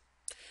website.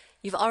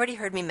 You've already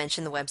heard me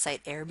mention the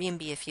website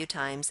Airbnb a few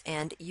times,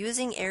 and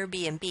using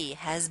Airbnb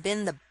has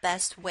been the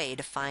best way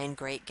to find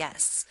great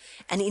guests,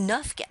 and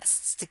enough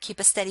guests to keep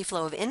a steady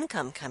flow of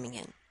income coming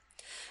in.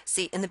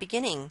 See, in the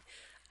beginning,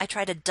 I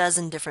tried a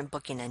dozen different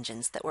booking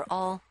engines that were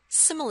all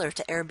similar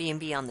to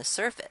Airbnb on the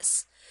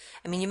surface.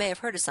 I mean, you may have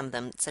heard of some of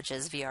them, such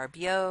as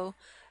VRBO,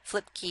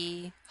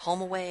 Flipkey,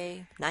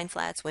 HomeAway,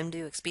 9flats,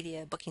 Wimdu,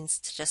 Expedia, Bookings,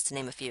 just to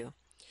name a few.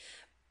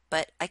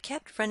 But I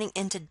kept running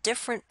into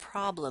different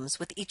problems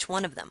with each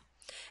one of them,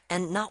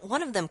 and not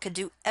one of them could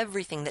do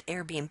everything that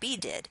Airbnb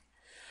did.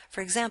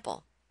 For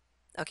example,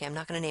 okay, I'm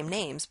not going to name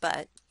names,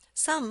 but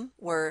some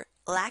were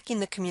lacking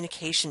the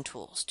communication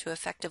tools to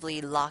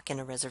effectively lock in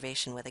a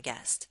reservation with a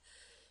guest.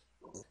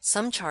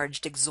 Some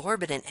charged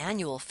exorbitant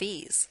annual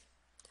fees.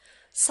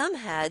 Some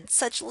had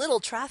such little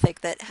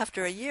traffic that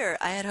after a year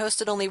I had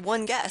hosted only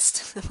one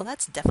guest. Well,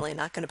 that's definitely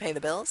not going to pay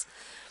the bills.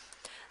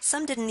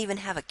 Some didn't even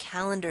have a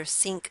calendar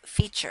sync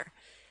feature,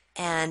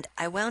 and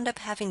I wound up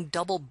having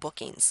double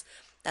bookings.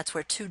 That's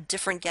where 2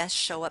 different guests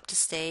show up to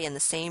stay in the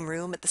same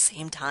room at the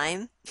same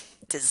time.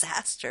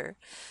 Disaster.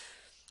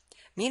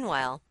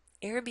 Meanwhile,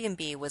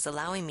 Airbnb was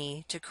allowing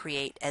me to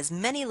create as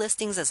many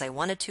listings as I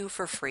wanted to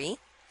for free.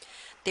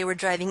 They were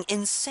driving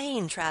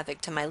insane traffic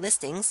to my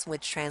listings,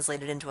 which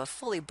translated into a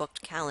fully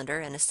booked calendar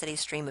and a steady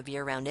stream of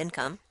year-round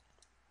income.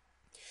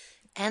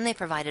 And they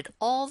provided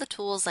all the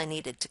tools I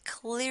needed to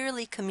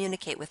clearly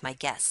communicate with my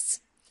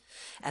guests.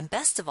 And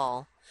best of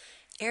all,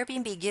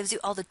 Airbnb gives you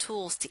all the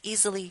tools to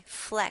easily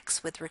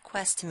flex with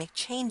requests to make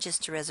changes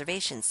to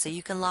reservations so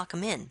you can lock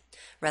them in,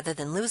 rather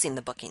than losing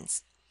the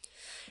bookings.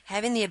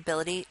 Having the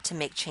ability to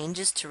make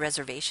changes to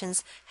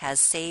reservations has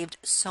saved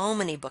so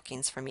many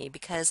bookings for me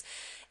because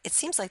it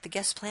seems like the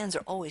guest plans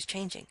are always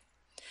changing.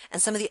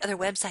 And some of the other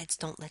websites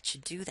don't let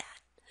you do that.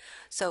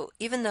 So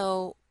even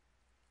though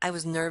I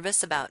was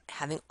nervous about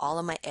having all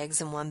of my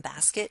eggs in one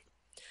basket,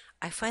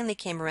 I finally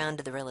came around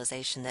to the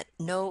realization that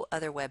no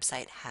other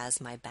website has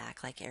my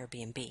back like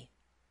Airbnb.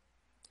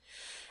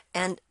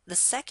 And the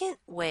second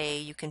way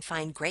you can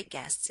find great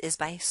guests is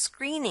by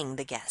screening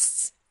the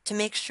guests to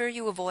make sure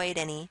you avoid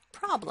any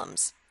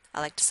problems.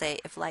 I like to say,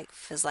 if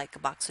life is like a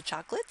box of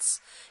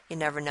chocolates, you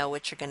never know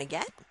what you're going to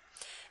get.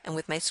 And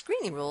with my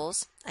screening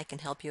rules, I can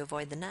help you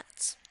avoid the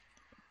nuts.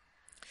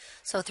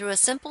 So through a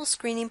simple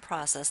screening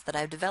process that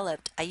I've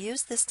developed, I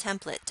use this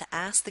template to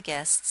ask the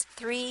guests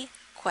 3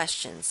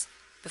 questions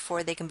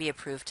before they can be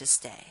approved to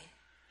stay.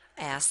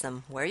 I ask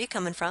them, where are you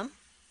coming from?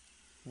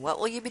 What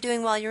will you be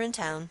doing while you're in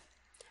town?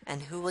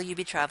 And who will you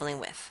be traveling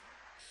with?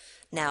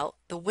 Now,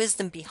 the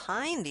wisdom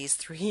behind these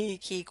 3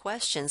 key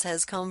questions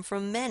has come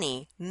from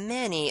many,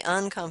 many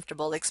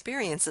uncomfortable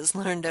experiences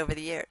learned over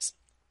the years.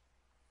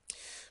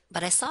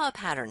 But I saw a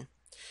pattern,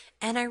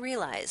 and I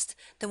realized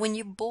that when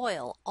you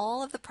boil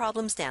all of the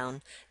problems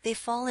down, they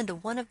fall into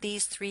one of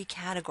these 3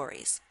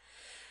 categories,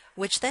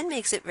 which then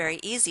makes it very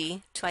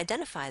easy to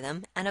identify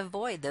them and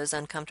avoid those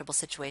uncomfortable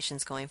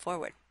situations going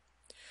forward.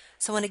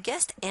 So when a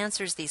guest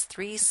answers these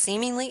 3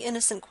 seemingly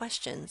innocent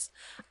questions,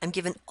 I'm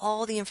given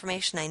all the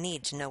information I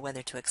need to know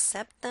whether to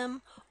accept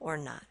them or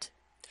not.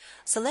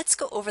 So let's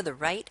go over the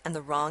right and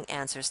the wrong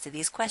answers to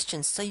these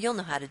questions so you'll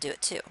know how to do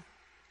it too.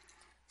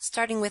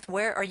 Starting with,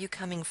 where are you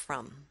coming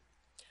from?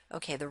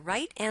 Okay, the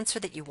right answer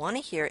that you want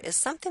to hear is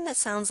something that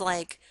sounds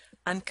like,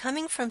 I'm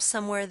coming from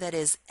somewhere that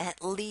is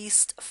at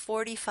least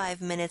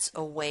 45 minutes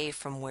away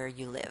from where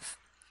you live.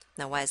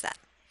 Now, why is that?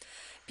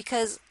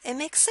 Because it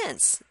makes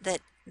sense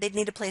that they'd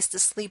need a place to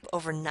sleep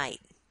overnight,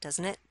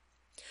 doesn't it?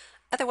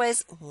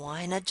 Otherwise,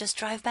 why not just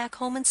drive back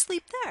home and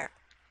sleep there?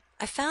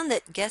 I found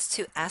that guests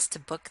who ask to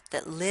book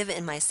that live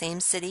in my same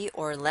city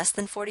or less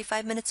than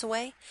 45 minutes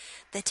away,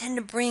 they tend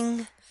to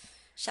bring,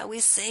 shall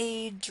we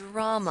say,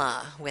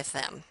 drama with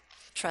them.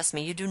 Trust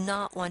me, you do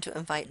not want to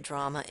invite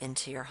drama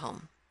into your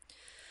home.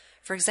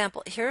 For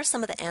example, here are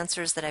some of the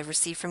answers that I've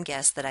received from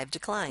guests that I've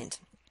declined.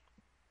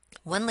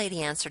 One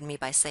lady answered me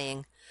by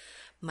saying,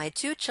 my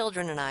 2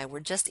 children and I were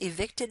just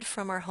evicted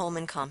from our home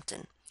in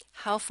Compton.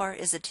 How far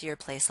is it to your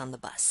place on the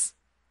bus?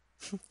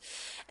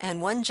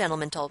 And one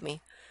gentleman told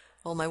me,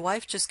 well, my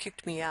wife just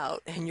kicked me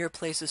out and your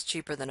place is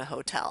cheaper than a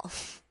hotel.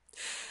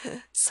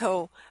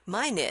 So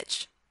my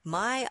niche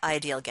My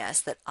ideal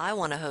guest that I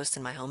want to host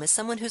in my home is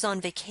someone who's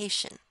on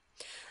vacation.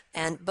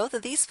 And both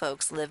of these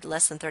folks lived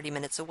less than 30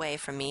 minutes away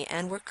from me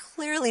and were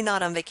clearly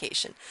not on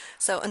vacation.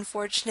 So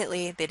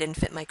unfortunately, they didn't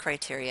fit my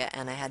criteria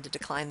and I had to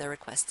decline their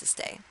request to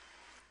stay.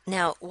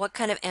 Now, what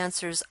kind of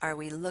answers are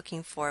we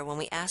looking for when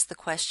we ask the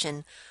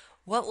question,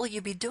 what will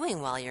you be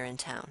doing while you're in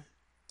town?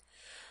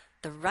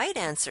 The right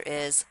answer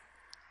is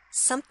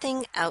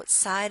something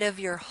outside of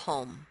your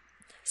home,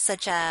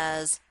 such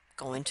as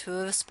going to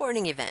a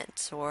sporting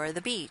event or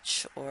the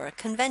beach or a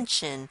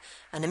convention,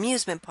 an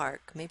amusement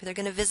park. Maybe they're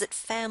going to visit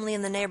family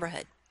in the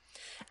neighborhood.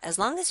 As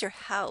long as your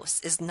house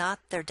is not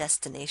their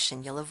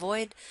destination, you'll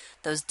avoid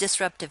those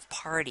disruptive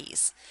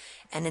parties.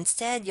 And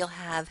instead, you'll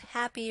have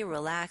happy,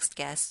 relaxed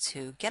guests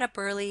who get up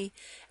early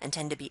and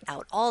tend to be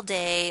out all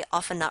day,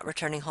 often not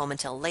returning home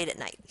until late at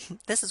night.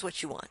 This is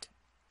what you want.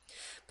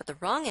 But the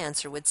wrong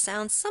answer would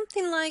sound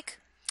something like,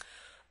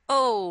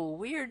 oh,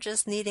 we're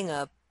just needing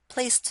a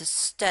place to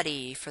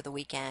study for the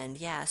weekend.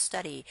 Yeah,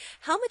 study.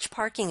 How much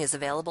parking is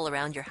available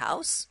around your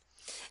house?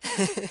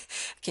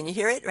 Can you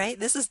hear it, right?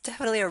 This is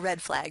definitely a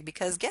red flag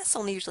because guests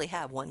only usually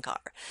have one car.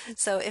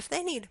 So if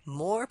they need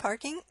more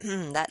parking,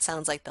 that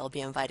sounds like they'll be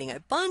inviting a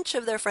bunch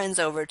of their friends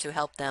over to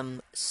help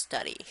them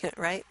study,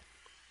 right?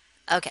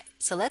 Okay,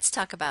 so let's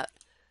talk about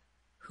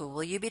who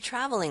will you be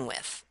traveling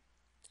with?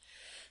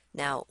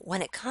 Now,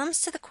 when it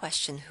comes to the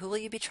question, who will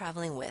you be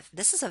traveling with?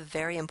 This is a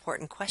very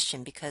important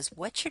question because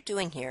what you're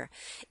doing here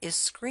is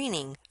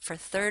screening for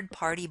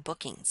third-party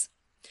bookings.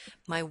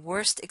 My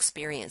worst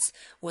experience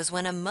was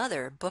when a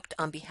mother booked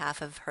on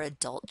behalf of her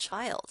adult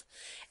child,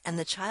 and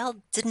the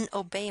child didn't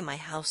obey my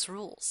house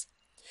rules.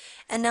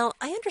 And now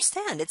I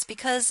understand it's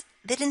because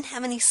they didn't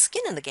have any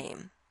skin in the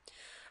game.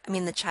 I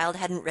mean, the child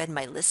hadn't read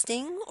my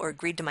listing or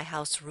agreed to my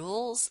house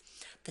rules.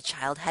 The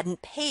child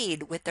hadn't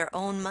paid with their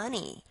own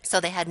money, so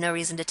they had no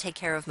reason to take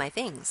care of my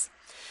things.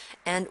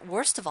 And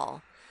worst of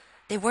all,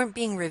 they weren't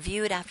being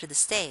reviewed after the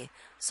stay,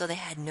 so they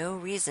had no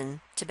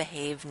reason to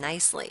behave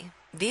nicely.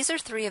 These are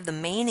three of the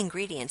main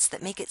ingredients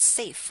that make it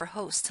safe for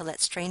hosts to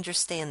let strangers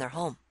stay in their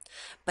home.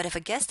 But if a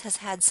guest has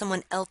had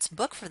someone else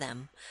book for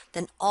them,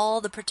 then all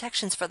the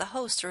protections for the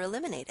host are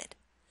eliminated.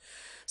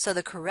 So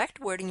the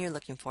correct wording you're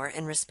looking for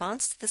in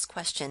response to this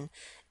question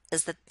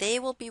is that they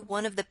will be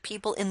one of the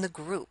people in the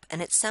group,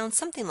 and it sounds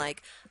something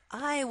like,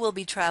 I will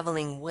be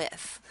traveling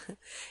with.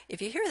 If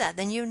you hear that,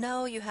 then you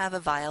know you have a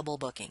viable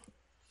booking.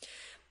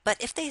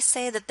 But if they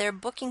say that they're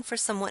booking for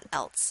someone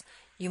else,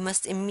 you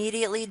must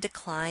immediately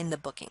decline the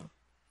booking.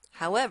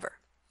 However,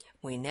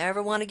 we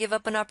never want to give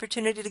up an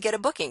opportunity to get a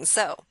booking,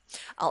 so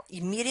I'll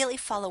immediately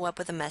follow up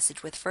with a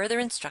message with further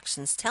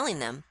instructions telling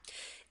them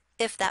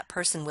if that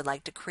person would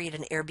like to create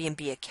an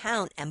Airbnb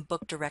account and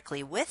book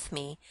directly with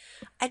me,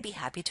 I'd be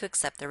happy to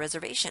accept their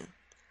reservation.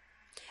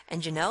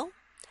 And you know,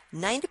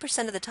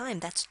 90% of the time,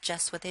 that's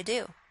just what they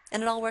do,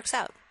 and it all works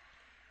out.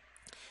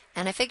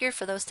 And I figure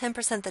for those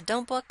 10% that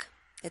don't book,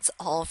 it's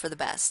all for the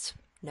best.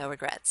 No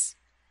regrets.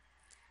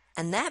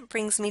 And that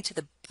brings me to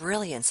the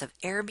brilliance of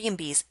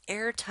Airbnb's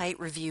airtight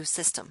review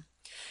system.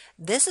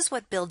 This is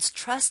what builds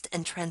trust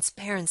and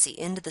transparency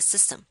into the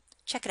system.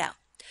 Check it out.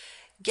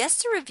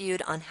 Guests are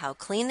reviewed on how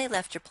clean they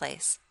left your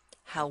place,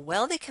 how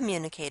well they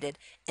communicated,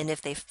 and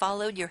if they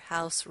followed your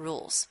house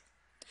rules.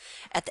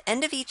 At the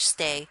end of each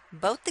stay,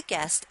 both the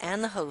guest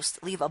and the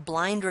host leave a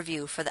blind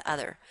review for the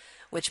other,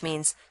 which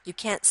means you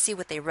can't see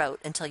what they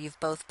wrote until you've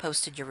both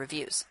posted your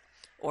reviews,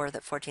 or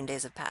that 14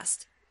 days have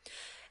passed.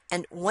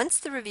 And once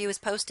the review is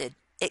posted,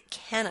 it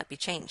cannot be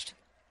changed.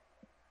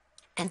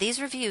 And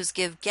these reviews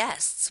give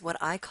guests what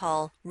I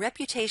call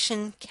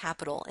reputation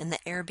capital in the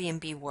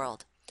Airbnb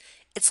world.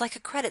 It's like a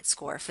credit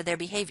score for their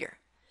behavior.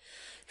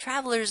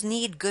 Travelers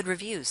need good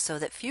reviews so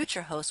that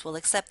future hosts will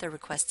accept their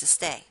request to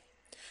stay.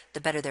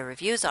 The better their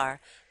reviews are,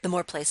 the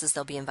more places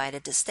they'll be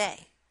invited to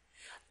stay.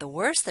 The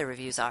worse their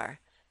reviews are,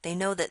 they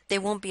know that they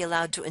won't be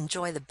allowed to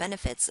enjoy the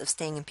benefits of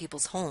staying in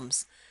people's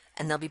homes,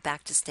 and they'll be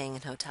back to staying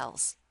in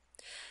hotels.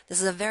 This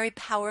is a very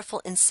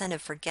powerful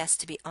incentive for guests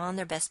to be on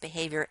their best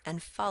behavior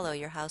and follow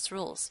your house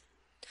rules.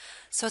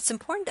 So it's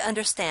important to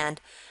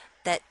understand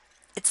that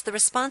it's the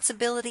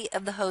responsibility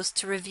of the host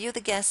to review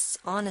the guests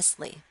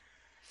honestly.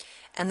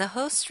 And the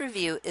host's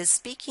review is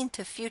speaking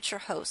to future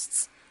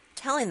hosts,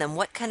 telling them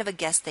what kind of a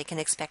guest they can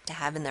expect to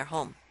have in their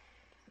home.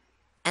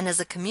 And as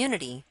a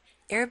community,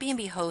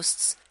 Airbnb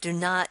hosts do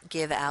not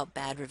give out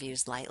bad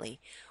reviews lightly.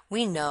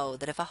 We know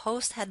that if a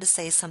host had to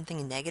say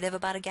something negative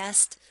about a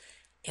guest,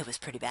 it was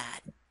pretty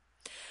bad.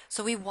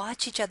 So we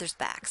watch each other's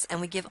backs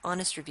and we give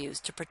honest reviews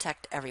to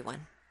protect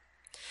everyone.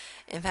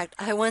 In fact,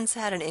 I once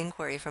had an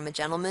inquiry from a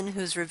gentleman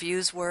whose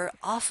reviews were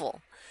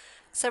awful.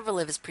 Several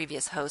of his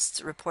previous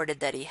hosts reported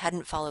that he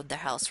hadn't followed their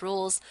house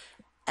rules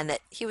and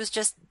that he was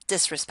just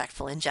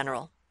disrespectful in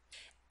general.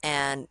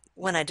 And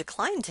when I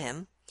declined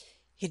him,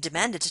 he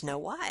demanded to know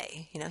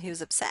why. He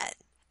was upset.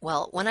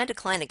 Well, when I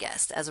decline a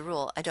guest, as a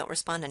rule, I don't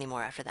respond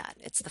anymore after that.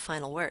 It's the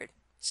final word.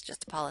 It's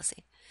just a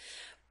policy.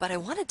 But I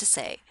wanted to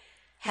say,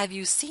 have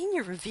you seen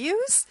your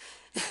reviews?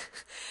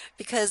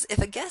 Because if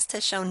a guest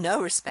has shown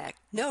no respect,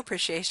 no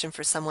appreciation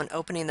for someone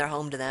opening their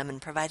home to them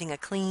and providing a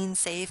clean,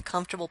 safe,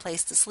 comfortable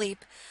place to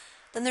sleep,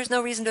 then there's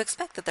no reason to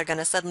expect that they're going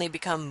to suddenly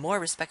become more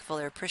respectful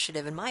or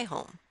appreciative in my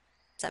home.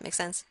 Does that make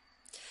sense?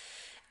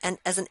 And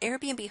as an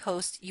Airbnb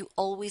host, you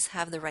always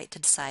have the right to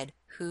decide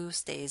who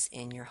stays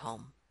in your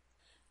home.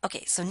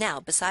 Okay, so now,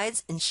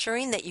 besides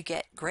ensuring that you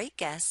get great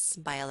guests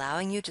by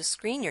allowing you to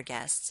screen your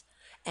guests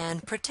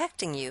and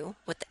protecting you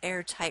with the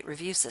airtight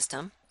review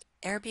system,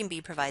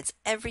 Airbnb provides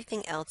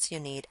everything else you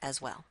need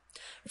as well.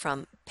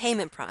 From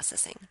payment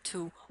processing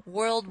to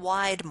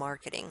worldwide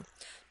marketing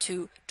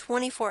to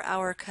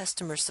 24-hour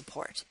customer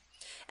support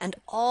and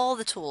all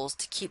the tools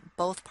to keep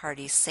both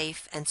parties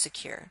safe and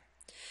secure.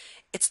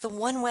 It's the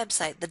one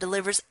website that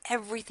delivers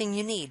everything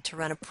you need to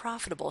run a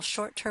profitable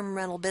short-term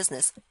rental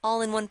business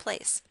all in one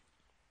place.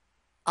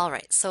 All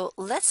right, so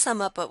let's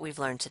sum up what we've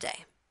learned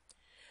today.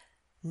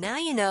 Now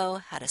you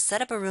know how to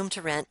set up a room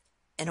to rent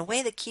in a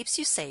way that keeps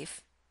you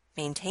safe,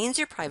 maintains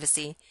your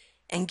privacy,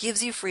 and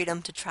gives you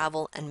freedom to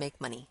travel and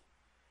make money.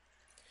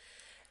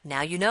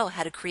 Now you know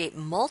how to create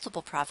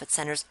multiple profit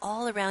centers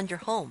all around your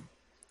home.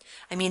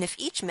 I mean, if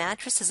each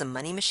mattress is a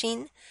money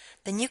machine,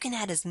 then you can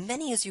add as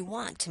many as you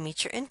want to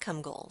meet your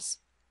income goals.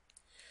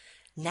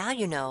 Now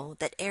you know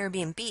that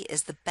Airbnb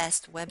is the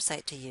best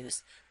website to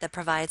use that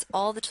provides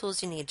all the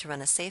tools you need to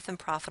run a safe and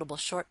profitable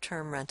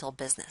short-term rental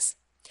business,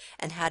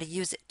 and how to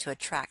use it to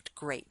attract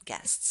great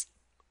guests.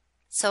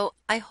 So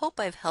I hope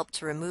I've helped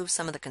to remove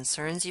some of the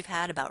concerns you've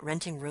had about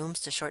renting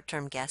rooms to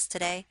short-term guests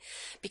today,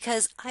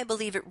 because I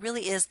believe it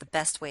really is the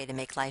best way to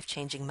make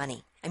life-changing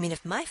money. I mean,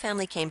 if my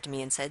family came to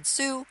me and said,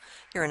 "Sue,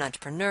 you're an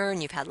entrepreneur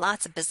and you've had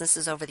lots of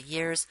businesses over the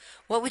years,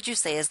 what would you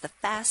say is the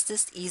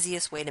fastest,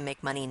 easiest way to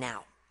make money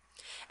now?"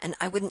 And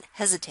I wouldn't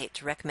hesitate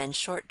to recommend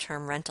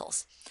short-term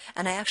rentals.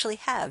 And I actually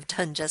have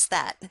done just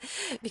that.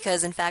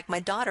 Because in fact, my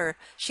daughter,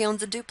 she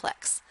owns a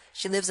duplex.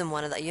 She lives in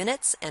one of the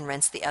units and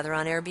rents the other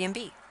on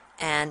Airbnb.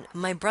 And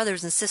my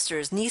brothers and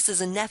sisters,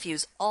 nieces and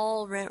nephews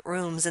all rent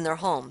rooms in their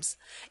homes.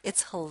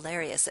 It's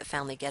hilarious at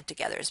family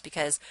get-togethers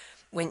because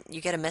when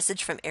you get a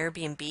message from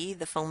Airbnb,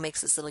 the phone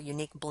makes this little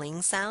unique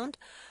bling sound.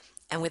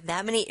 And with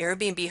that many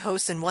Airbnb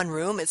hosts in one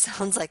room, it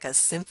sounds like a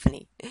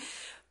symphony.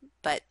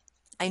 But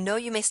I know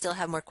you may still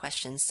have more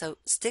questions, so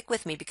stick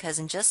with me because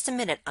in just a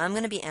minute I'm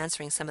going to be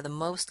answering some of the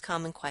most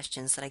common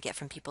questions that I get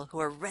from people who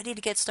are ready to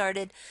get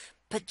started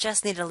but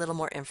just need a little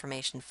more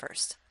information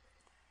first.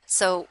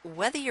 So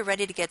whether you're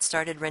ready to get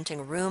started renting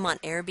a room on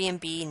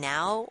Airbnb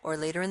now or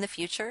later in the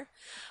future,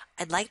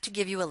 I'd like to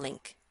give you a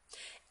link.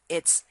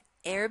 It's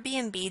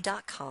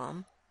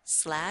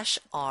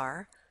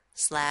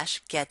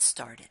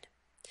airbnb.com/r/get-started.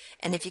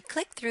 And if you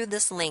click through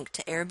this link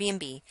to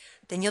Airbnb,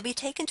 then you'll be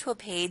taken to a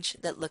page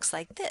that looks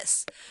like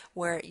this,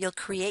 where you'll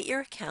create your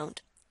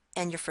account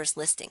and your first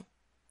listing.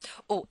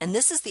 Oh, and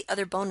this is the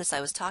other bonus I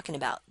was talking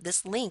about.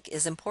 This link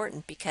is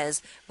important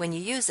because when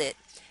you use it,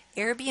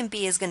 Airbnb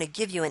is going to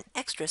give you an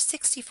extra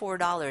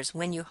 $64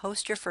 when you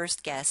host your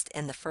first guest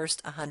in the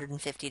first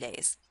 150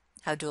 days.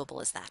 How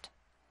doable is that?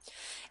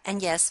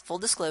 And yes, full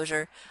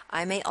disclosure,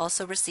 I may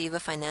also receive a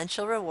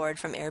financial reward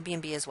from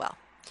Airbnb as well.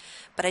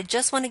 But I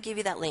just want to give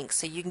you that link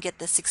so you can get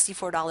the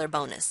 $64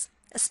 bonus,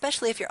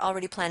 especially if you're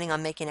already planning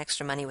on making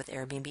extra money with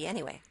Airbnb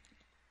anyway.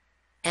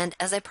 And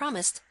as I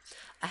promised,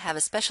 I have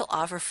a special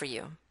offer for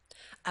you.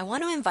 I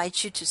want to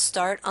invite you to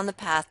start on the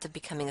path to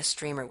becoming a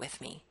streamer with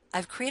me.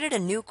 I've created a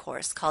new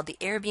course called the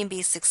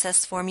Airbnb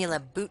Success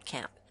Formula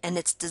Bootcamp, and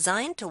it's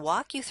designed to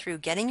walk you through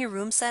getting your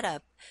room set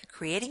up,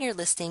 creating your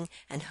listing,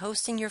 and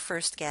hosting your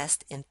first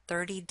guest in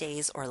 30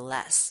 days or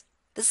less.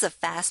 This is a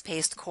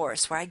fast-paced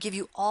course where I give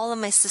you all of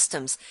my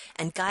systems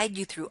and guide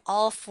you through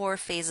all 4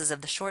 phases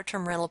of the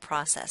short-term rental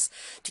process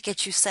to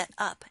get you set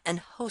up and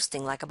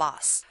hosting like a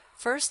boss.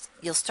 First,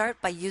 you'll start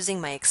by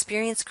using my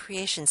experience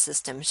creation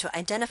system to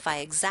identify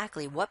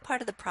exactly what part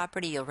of the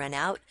property you'll rent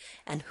out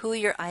and who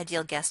your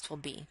ideal guest will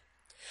be.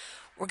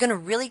 We're going to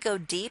really go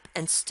deep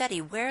and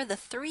study where the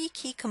 3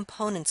 key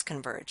components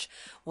converge: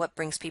 what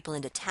brings people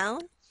into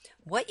town,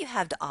 what you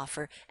have to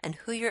offer, and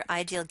who your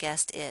ideal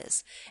guest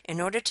is, in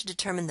order to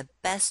determine the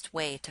best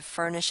way to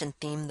furnish and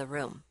theme the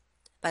room.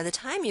 By the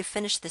time you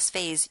finish this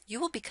phase, you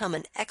will become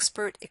an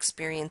expert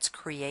experience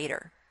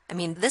creator. I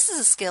mean, this is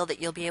a skill that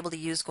you'll be able to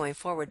use going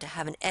forward to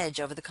have an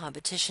edge over the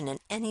competition in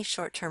any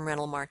short-term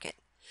rental market.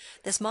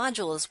 This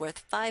module is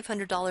worth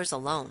 $500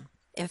 alone.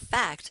 In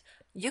fact,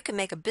 you can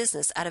make a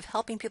business out of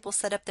helping people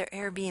set up their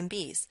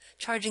Airbnbs,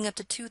 charging up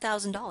to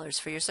 $2,000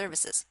 for your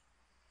services.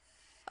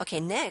 Okay,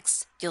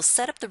 next, you'll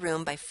set up the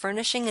room by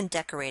furnishing and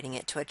decorating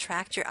it to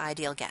attract your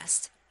ideal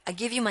guest. I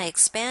give you my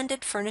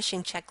expanded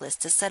furnishing checklist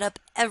to set up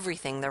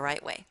everything the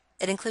right way.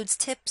 It includes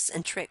tips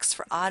and tricks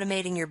for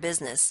automating your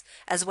business,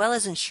 as well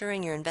as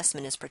ensuring your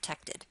investment is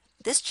protected.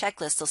 This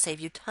checklist will save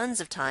you tons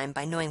of time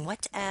by knowing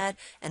what to add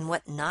and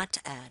what not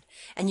to add,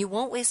 and you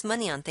won't waste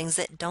money on things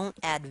that don't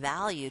add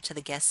value to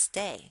the guest's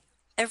stay.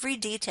 Every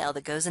detail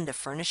that goes into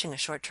furnishing a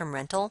short-term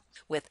rental,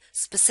 with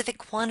specific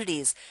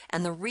quantities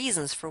and the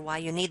reasons for why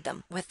you need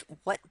them, with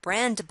what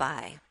brand to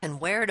buy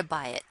and where to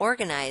buy it,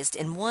 organized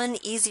in one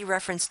easy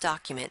reference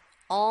document,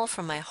 all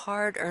from my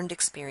hard-earned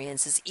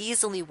experience, is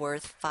easily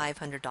worth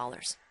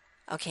 $500.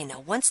 Okay, now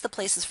once the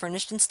place is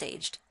furnished and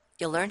staged,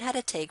 you'll learn how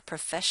to take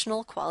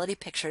professional quality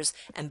pictures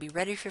and be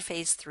ready for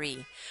phase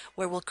 3,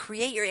 where we'll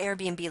create your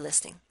Airbnb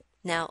listing.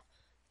 Now,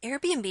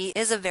 Airbnb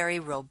is a very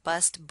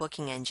robust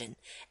booking engine,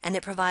 and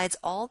it provides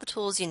all the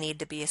tools you need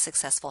to be a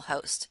successful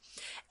host.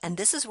 And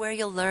this is where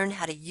you'll learn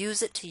how to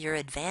use it to your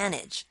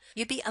advantage.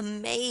 You'd be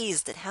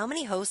amazed at how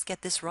many hosts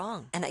get this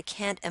wrong, and I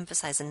can't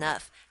emphasize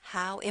enough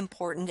how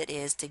important it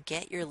is to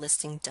get your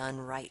listing done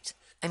right.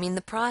 I mean,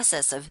 the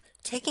process of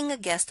taking a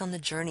guest on the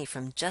journey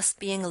from just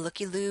being a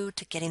looky-loo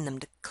to getting them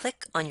to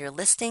click on your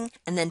listing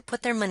and then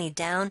put their money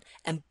down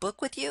and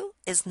book with you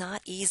is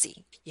not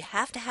easy. You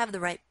have to have the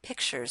right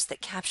pictures that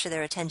capture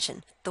their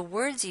attention. The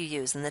words you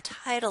use in the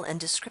title and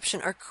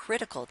description are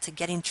critical to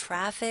getting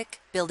traffic,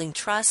 building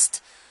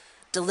trust,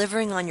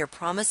 delivering on your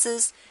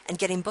promises, and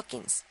getting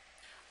bookings.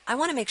 I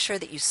want to make sure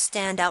that you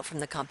stand out from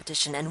the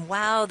competition and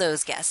wow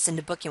those guests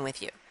into booking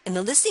with you. In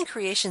the listing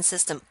creation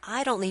system,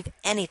 I don't leave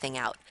anything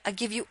out. I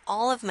give you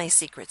all of my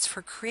secrets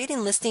for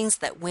creating listings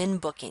that win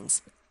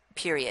bookings,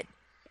 period.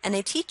 And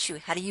I teach you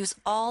how to use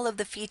all of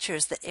the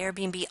features that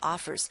Airbnb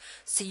offers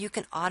so you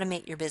can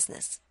automate your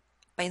business.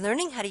 By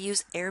learning how to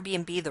use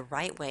Airbnb the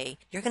right way,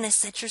 you're going to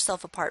set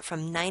yourself apart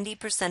from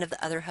 90% of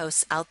the other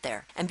hosts out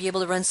there and be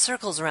able to run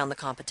circles around the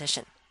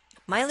competition.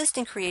 My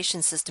listing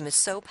creation system is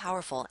so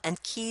powerful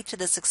and key to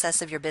the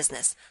success of your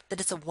business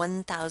that it's a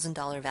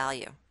 $1,000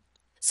 value.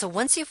 So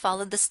once you've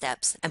followed the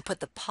steps and put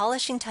the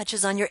polishing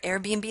touches on your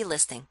Airbnb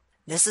listing,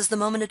 this is the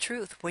moment of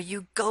truth where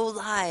you go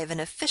live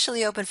and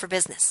officially open for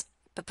business.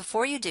 But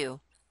before you do,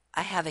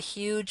 I have a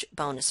huge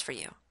bonus for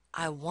you.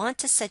 I want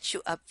to set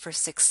you up for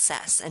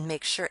success and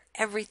make sure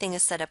everything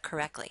is set up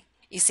correctly.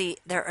 You see,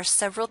 there are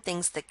several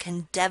things that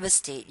can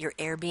devastate your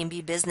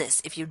Airbnb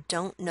business if you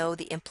don't know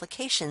the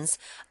implications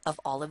of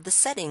all of the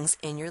settings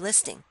in your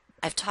listing.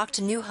 I've talked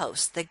to new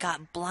hosts that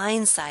got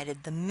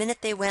blindsided the minute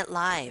they went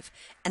live,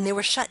 and they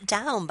were shut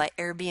down by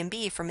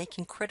Airbnb for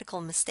making critical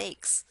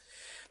mistakes.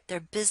 Their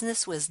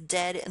business was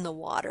dead in the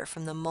water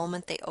from the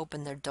moment they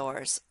opened their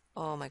doors.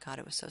 Oh my God,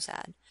 it was so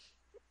sad.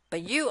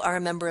 But you are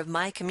a member of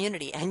my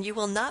community, and you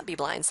will not be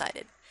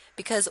blindsided.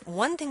 Because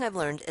one thing I've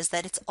learned is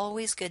that it's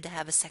always good to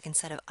have a second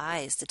set of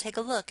eyes to take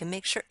a look and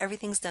make sure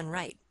everything's done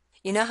right.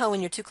 You know how when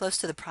you're too close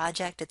to the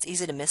project, it's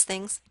easy to miss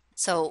things?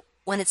 So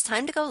when it's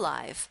time to go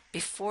live,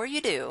 before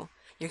you do,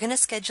 you're going to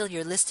schedule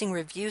your listing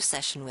review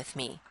session with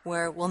me,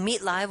 where we'll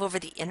meet live over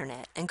the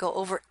internet and go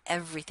over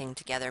everything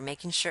together,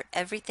 making sure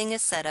everything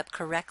is set up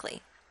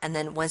correctly. And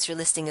then once your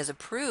listing is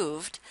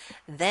approved,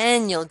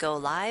 then you'll go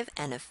live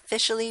and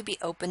officially be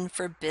open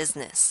for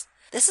business.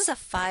 This is a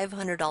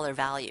 $500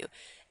 value.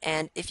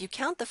 And if you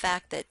count the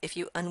fact that if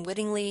you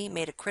unwittingly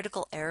made a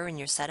critical error in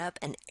your setup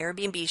and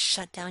Airbnb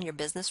shut down your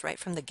business right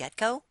from the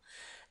get-go,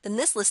 then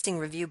this listing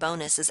review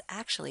bonus is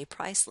actually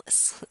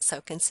priceless.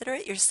 So consider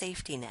it your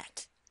safety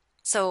net.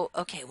 So,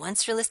 okay,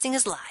 once your listing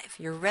is live,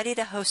 you're ready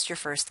to host your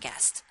first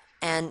guest.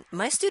 And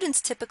my students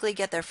typically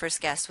get their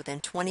first guest within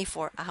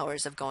 24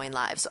 hours of going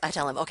live. So I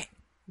tell them, okay,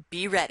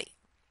 be ready.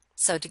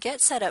 So to get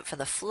set up for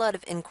the flood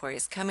of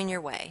inquiries coming your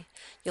way,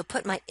 you'll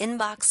put my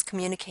inbox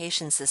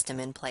communication system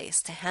in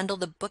place to handle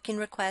the booking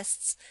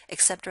requests,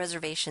 accept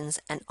reservations,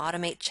 and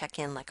automate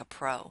check-in like a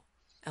pro.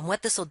 And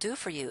what this will do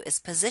for you is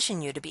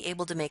position you to be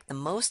able to make the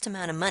most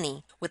amount of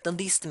money with the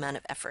least amount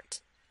of effort,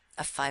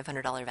 a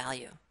 $500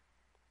 value.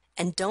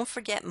 And don't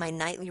forget my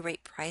nightly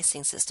rate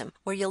pricing system,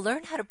 where you'll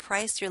learn how to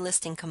price your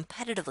listing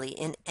competitively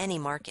in any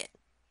market.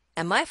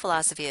 And my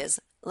philosophy is,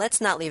 let's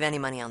not leave any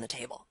money on the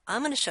table.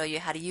 I'm going to show you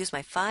how to use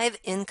my 5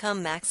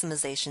 income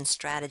maximization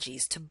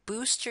strategies to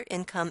boost your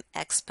income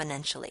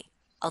exponentially.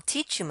 I'll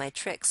teach you my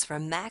tricks for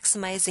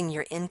maximizing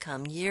your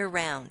income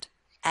year-round,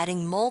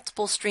 adding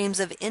multiple streams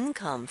of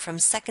income from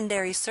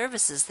secondary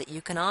services that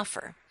you can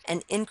offer,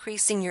 and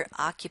increasing your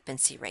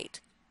occupancy rate.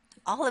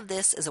 All of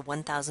this is a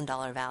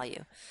 $1,000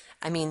 value.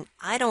 I mean,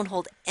 I don't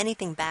hold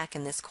anything back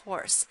in this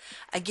course.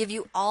 I give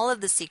you all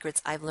of the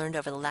secrets I've learned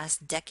over the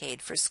last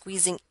decade for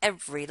squeezing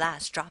every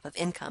last drop of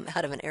income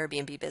out of an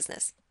Airbnb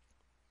business.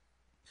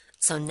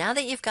 So now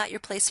that you've got your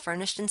place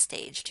furnished and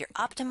staged, your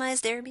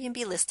optimized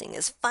Airbnb listing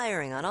is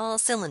firing on all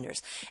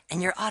cylinders,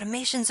 and your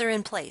automations are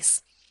in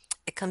place,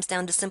 it comes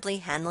down to simply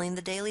handling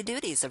the daily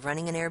duties of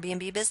running an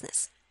Airbnb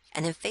business.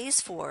 And in phase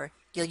 4,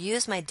 you'll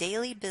use my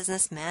daily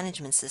business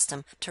management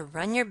system to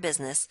run your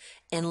business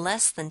in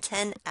less than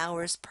 10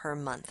 hours per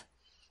month.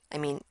 I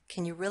mean,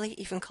 can you really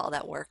even call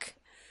that work?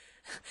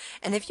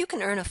 And if you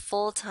can earn a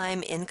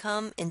full-time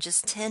income in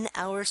just 10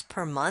 hours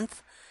per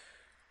month,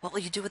 what will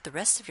you do with the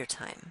rest of your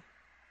time?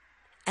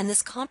 And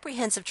this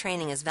comprehensive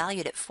training is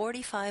valued at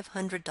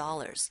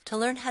 $4,500 to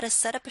learn how to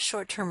set up a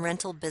short-term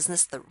rental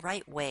business the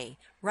right way,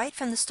 right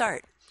from the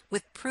start,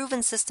 with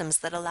proven systems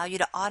that allow you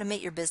to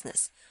automate your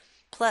business.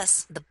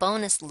 plus the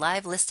bonus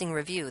live listing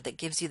review that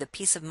gives you the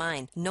peace of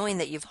mind knowing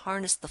that you've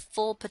harnessed the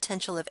full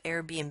potential of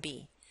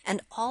Airbnb.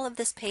 And all of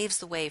this paves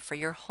the way for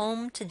your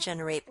home to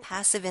generate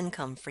passive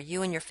income for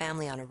you and your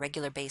family on a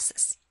regular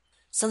basis.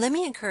 So let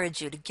me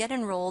encourage you to get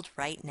enrolled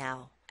right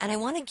now. And I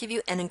want to give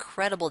you an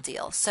incredible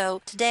deal.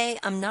 So today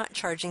I'm not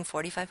charging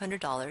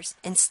 $4,500.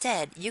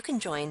 Instead, you can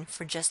join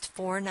for just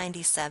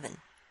 $497.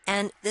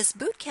 And this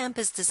boot camp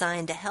is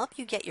designed to help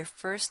you get your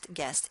first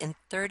guest in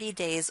 30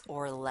 days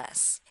or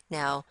less.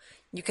 Now,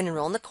 you can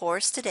enroll in the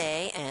course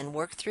today and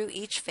work through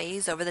each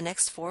phase over the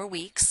next 4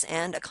 weeks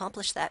and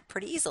accomplish that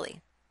pretty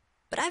easily.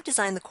 But I've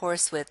designed the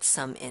course with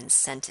some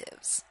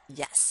incentives.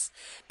 Yes,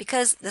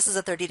 because this is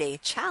a 30-day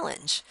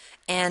challenge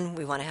and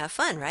we want to have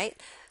fun, right?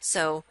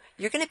 So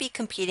you're going to be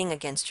competing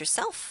against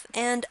yourself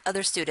and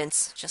other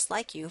students just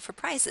like you for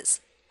prizes.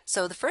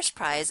 So the first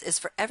prize is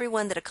for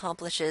everyone that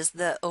accomplishes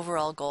the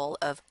overall goal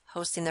of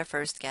hosting their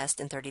first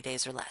guest in 30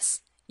 days or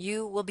less.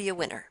 You will be a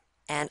winner.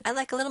 And I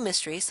like a little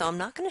mystery, so I'm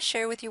not going to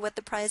share with you what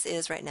the prize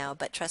is right now,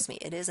 but trust me,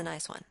 it is a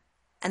nice one.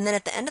 And then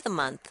at the end of the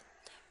month,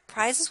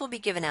 prizes will be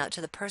given out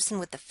to the person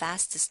with the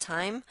fastest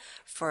time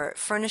for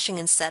furnishing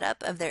and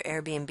setup of their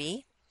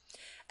Airbnb,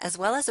 as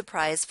well as a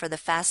prize for the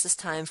fastest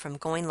time from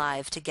going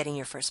live to getting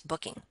your first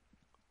booking.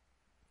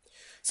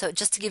 So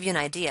just to give you an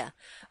idea,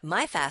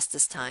 my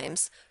fastest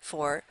times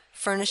for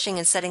furnishing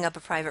and setting up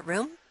a private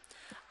room,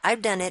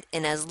 I've done it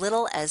in as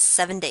little as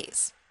 7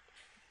 days.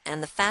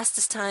 And the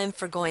fastest time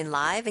for going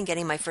live and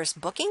getting my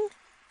first booking,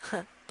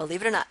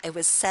 believe it or not, it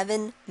was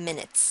 7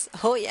 minutes.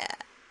 Oh yeah.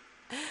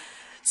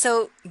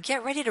 So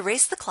get ready to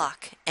race the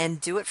clock and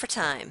do it for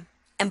time.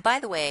 And by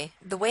the way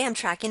I'm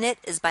tracking it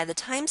is by the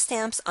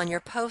timestamps on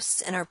your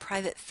posts in our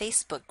private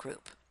Facebook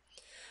group.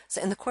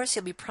 So in the course,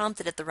 you'll be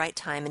prompted at the right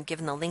time and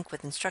given the link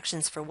with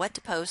instructions for what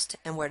to post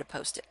and where to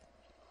post it.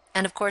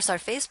 And of course, our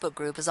Facebook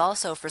group is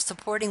also for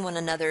supporting one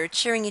another,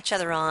 cheering each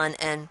other on,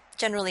 and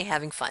generally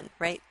having fun,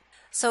 right?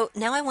 So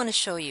now I want to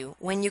show you,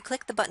 when you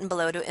click the button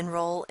below to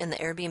enroll in the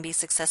Airbnb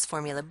Success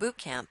Formula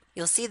Bootcamp,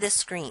 you'll see this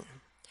screen.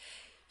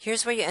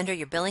 Here's where you enter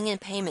your billing and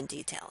payment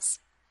details.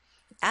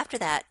 After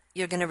that,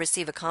 you're going to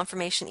receive a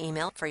confirmation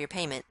email for your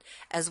payment,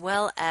 as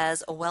well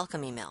as a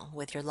welcome email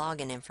with your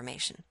login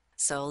information.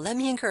 So let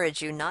me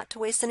encourage you not to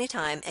waste any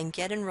time and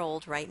get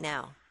enrolled right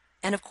now.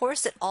 And of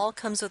course, it all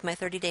comes with my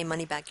 30-day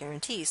money-back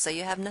guarantee, so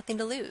you have nothing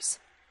to lose.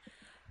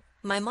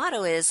 My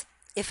motto is,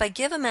 if I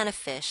give a man a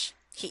fish,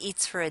 he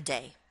eats for a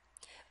day.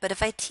 But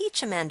if I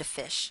teach a man to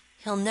fish,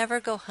 he'll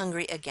never go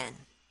hungry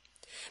again.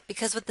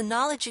 Because with the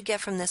knowledge you get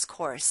from this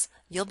course,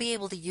 you'll be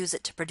able to use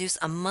it to produce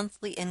a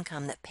monthly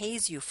income that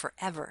pays you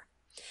forever.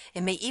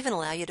 It may even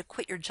allow you to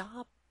quit your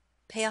job,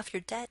 pay off your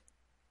debt,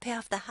 pay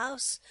off the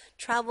house,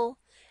 travel,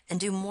 and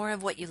do more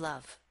of what you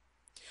love.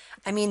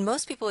 I mean,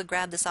 most people would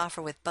grab this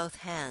offer with both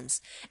hands,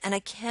 and I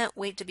can't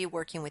wait to be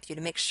working with you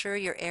to make sure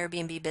your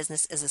Airbnb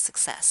business is a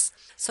success.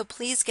 So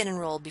please get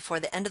enrolled before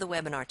the end of the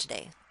webinar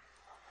today.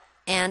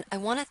 And I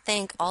want to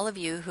thank all of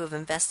you who have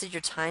invested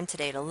your time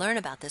today to learn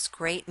about this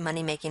great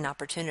money-making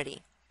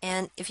opportunity.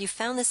 And if you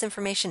found this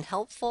information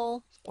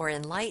helpful or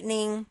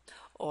enlightening,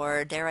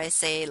 or dare I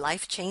say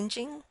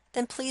life-changing,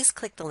 then please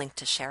click the link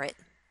to share it.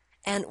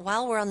 And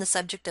while we're on the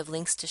subject of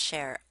links to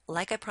share,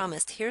 like I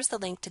promised, here's the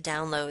link to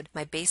download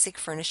my basic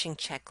furnishing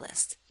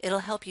checklist. It'll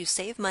help you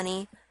save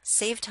money,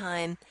 save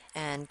time,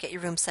 and get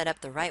your room set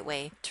up the right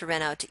way to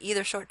rent out to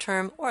either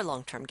short-term or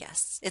long-term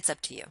guests. It's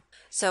up to you.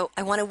 So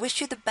I want to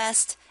wish you the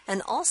best,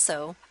 and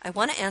also I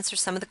want to answer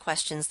some of the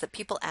questions that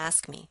people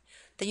ask me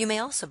that you may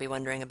also be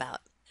wondering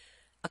about.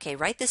 Okay,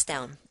 write this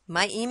down.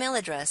 My email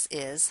address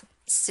is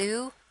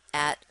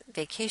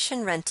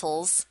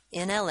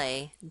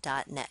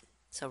sue@vacationrentalsinla.net.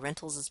 So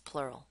rentals is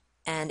plural.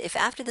 And if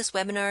after this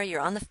webinar you're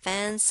on the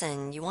fence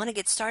and you want to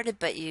get started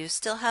but you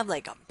still have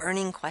like a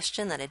burning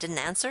question that I didn't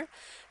answer,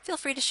 feel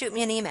free to shoot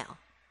me an email.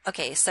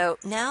 Okay, so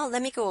now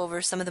let me go over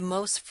some of the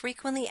most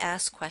frequently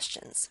asked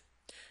questions.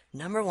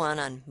 Number one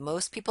on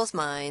most people's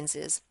minds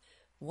is,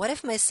 what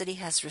if my city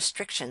has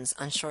restrictions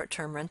on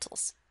short-term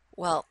rentals?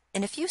 Well,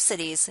 in a few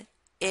cities,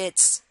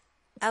 it's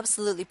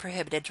absolutely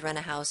prohibited to rent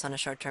a house on a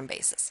short-term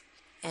basis.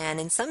 And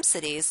in some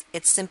cities,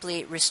 it's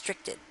simply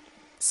restricted.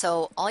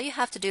 So all you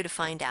have to do to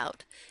find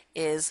out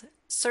is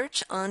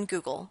search on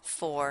Google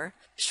for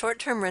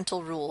short-term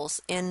rental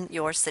rules in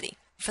your city.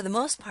 For the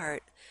most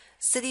part,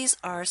 cities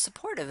are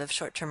supportive of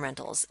short-term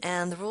rentals,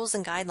 and the rules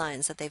and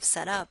guidelines that they've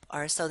set up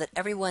are so that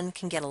everyone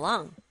can get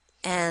along.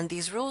 And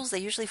these rules, they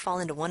usually fall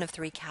into one of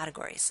 3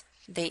 categories.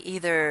 They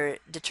either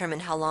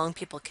determine how long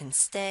people can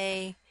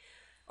stay,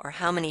 or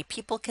how many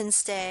people can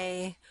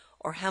stay,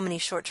 or how many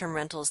short-term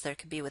rentals there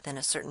could be within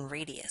a certain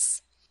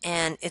radius.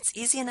 And it's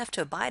easy enough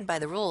to abide by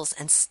the rules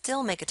and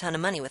still make a ton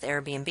of money with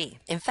Airbnb.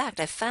 In fact,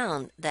 I've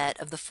found that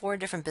of the 4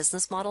 different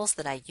business models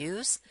that I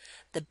use,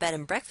 the bed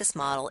and breakfast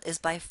model is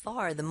by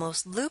far the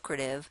most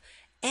lucrative,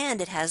 and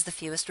it has the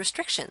fewest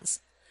restrictions.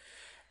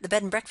 The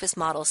bed and breakfast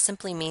model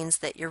simply means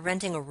that you're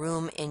renting a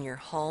room in your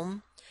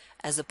home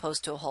as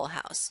opposed to a whole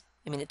house.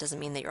 I mean, it doesn't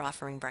mean that you're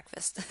offering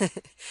breakfast.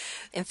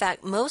 In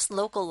fact, most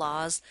local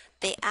laws,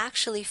 they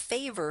actually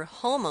favor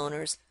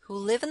homeowners who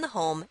live in the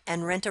home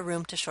and rent a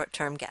room to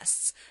short-term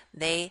guests.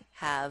 They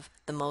have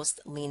the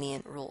most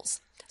lenient rules.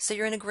 So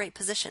you're in a great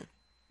position.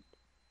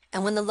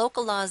 And when the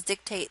local laws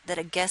dictate that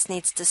a guest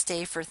needs to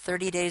stay for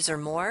 30 days or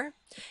more,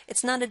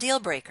 it's not a deal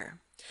breaker.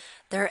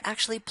 There are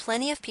actually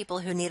plenty of people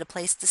who need a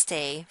place to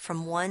stay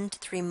from 1 to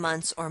 3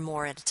 months or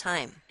more at a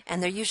time.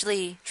 And they're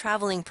usually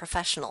traveling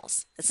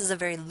professionals. This is a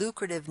very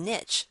lucrative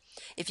niche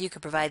if you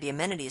could provide the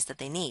amenities that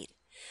they need.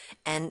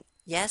 And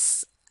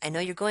yes, I know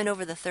you're going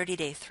over the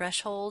 30-day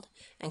threshold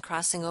and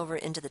crossing over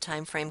into the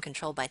time frame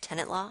controlled by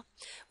tenant law,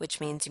 which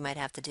means you might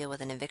have to deal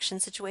with an eviction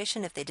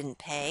situation if they didn't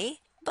pay.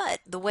 But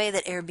the way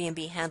that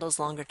Airbnb handles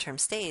longer-term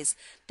stays,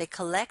 they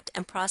collect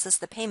and process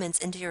the payments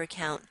into your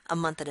account a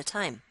month at a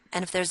time.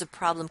 And if there's a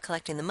problem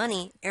collecting the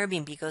money,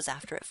 Airbnb goes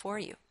after it for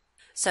you.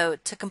 So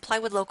to comply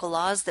with local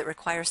laws that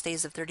require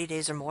stays of 30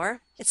 days or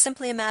more, it's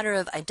simply a matter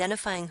of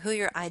identifying who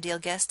your ideal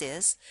guest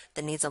is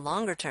that needs a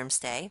longer-term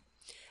stay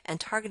and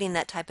targeting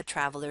that type of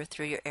traveler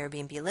through your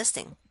Airbnb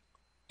listing.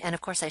 And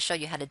of course, I show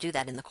you how to do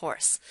that in the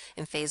course,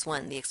 in Phase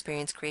 1, the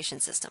Experience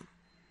Creation System.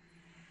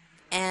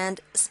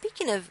 And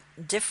speaking of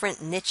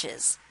different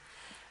niches,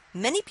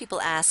 many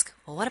people ask,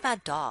 well, what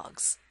about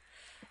dogs?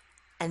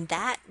 And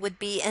that would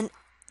be an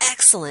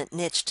excellent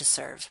niche to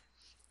serve.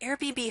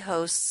 Airbnb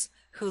hosts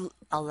who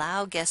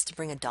allow guests to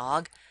bring a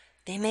dog,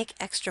 they make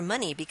extra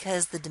money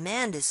because the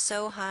demand is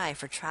so high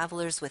for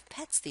travelers with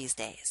pets these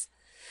days.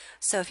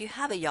 So if you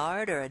have a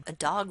yard or a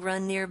dog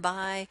run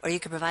nearby, or you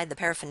can provide the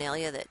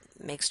paraphernalia that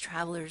makes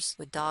travelers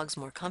with dogs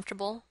more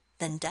comfortable,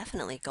 then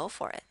definitely go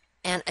for it.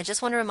 And I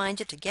just want to remind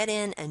you to get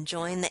in and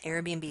join the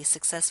Airbnb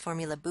Success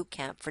Formula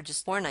Bootcamp for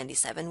just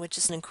 $4.97, which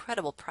is an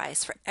incredible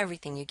price for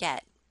everything you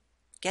get.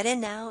 Get in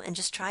now and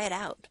just try it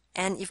out.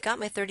 And you've got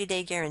my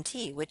 30-day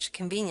guarantee, which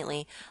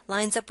conveniently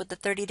lines up with the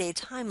 30-day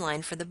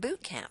timeline for the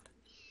bootcamp.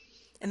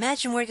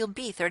 Imagine where you'll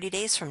be 30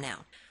 days from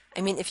now. I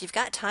mean, if you've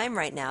got time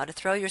right now to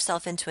throw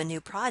yourself into a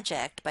new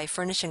project by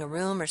furnishing a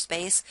room or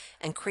space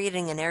and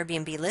creating an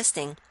Airbnb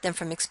listing, then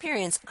from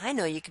experience, I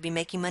know you could be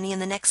making money in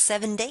the next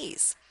 7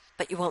 days.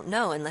 But you won't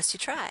know unless you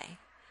try.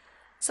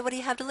 So what do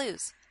you have to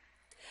lose?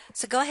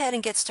 So go ahead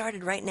and get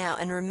started right now,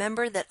 and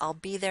remember that I'll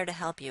be there to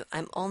help you.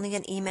 I'm only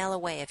an email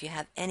away if you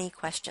have any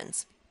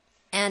questions.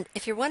 And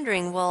if you're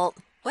wondering, well,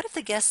 what if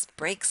the guests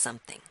break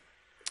something?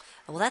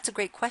 Well, that's a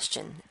great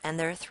question, and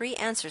there are 3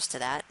 answers to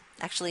that.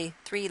 Actually,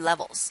 3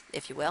 levels,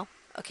 if you will.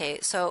 Okay,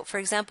 so for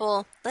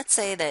example, let's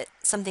say that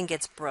something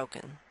gets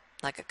broken,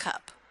 like a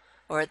cup,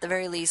 or at the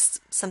very least,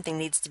 something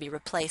needs to be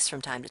replaced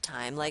from time to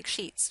time, like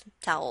sheets,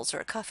 towels, or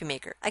a coffee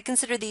maker. I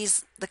consider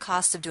these the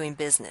cost of doing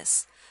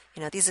business.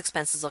 You know, these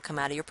expenses will come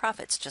out of your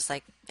profits, just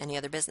like any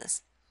other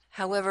business.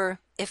 However,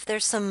 if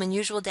there's some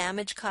unusual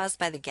damage caused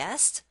by the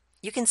guest,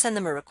 you can send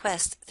them a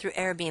request through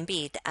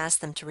Airbnb to ask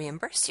them to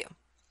reimburse you.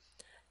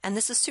 And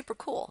this is super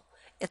cool.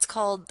 It's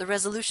called the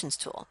Resolutions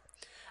tool.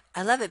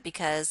 I love it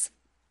because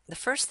the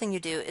first thing you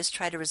do is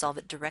try to resolve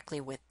it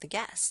directly with the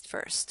guest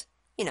first.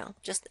 You know,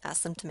 just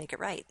ask them to make it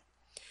right.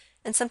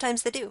 And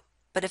sometimes they do.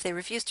 But if they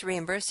refuse to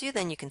reimburse you,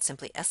 then you can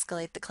simply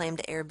escalate the claim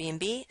to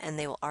Airbnb and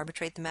they will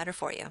arbitrate the matter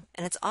for you.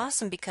 And it's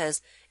awesome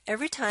because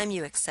every time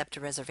you accept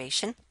a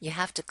reservation, you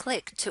have to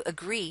click to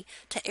agree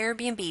to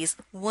Airbnb's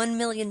 $1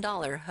 million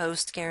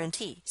host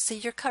guarantee. So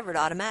you're covered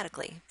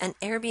automatically. And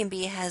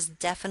Airbnb has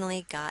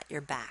definitely got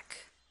your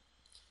back.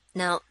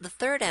 Now, the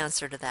third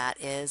answer to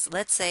that is,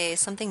 let's say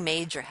something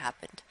major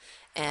happened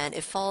and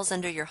it falls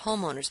under your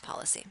homeowner's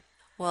policy.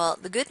 Well,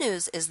 the good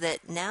news is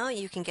that now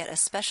you can get a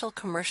special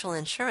commercial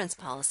insurance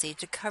policy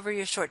to cover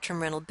your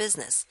short-term rental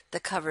business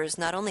that covers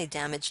not only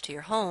damage to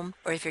your home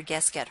or if your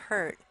guests get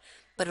hurt,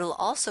 but it'll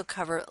also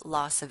cover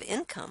loss of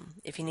income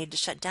if you need to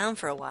shut down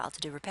for a while to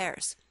do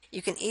repairs.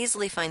 You can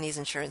easily find these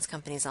insurance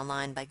companies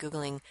online by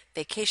Googling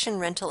vacation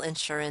rental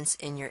insurance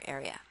in your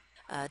area.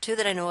 2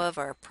 that I know of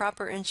are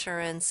Proper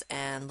Insurance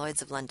and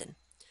Lloyd's of London,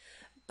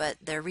 but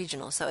they're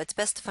regional, so it's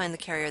best to find the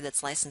carrier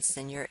that's licensed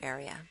in your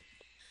area.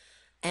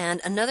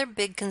 And another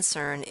big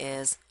concern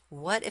is,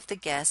 what if the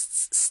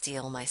guests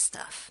steal my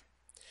stuff?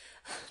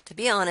 To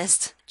be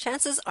honest,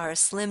 chances are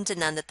slim to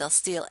none that they'll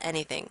steal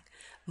anything.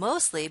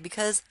 Mostly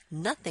because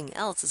nothing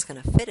else is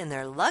going to fit in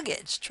their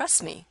luggage.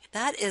 Trust me,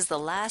 that is the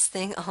last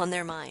thing on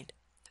their mind.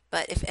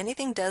 But if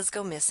anything does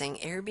go missing,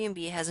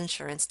 Airbnb has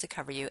insurance to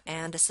cover you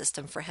and a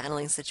system for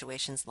handling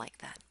situations like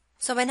that.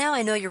 So by now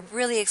I know you're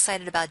really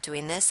excited about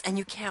doing this and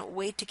you can't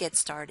wait to get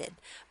started.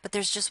 But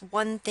there's just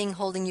one thing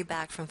holding you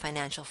back from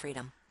financial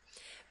freedom.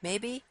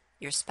 Maybe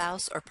your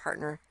spouse or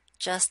partner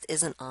just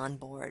isn't on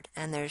board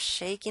and they're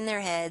shaking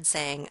their head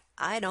saying,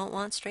 I don't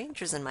want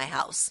strangers in my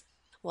house.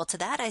 Well, to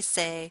that I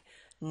say,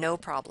 no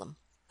problem.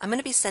 I'm going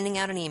to be sending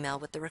out an email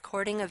with the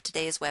recording of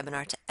today's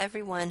webinar to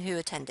everyone who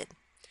attended.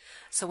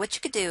 So what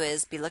you could do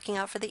is be looking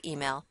out for the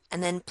email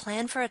and then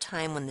plan for a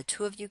time when the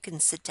 2 of you can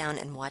sit down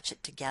and watch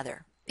it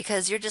together.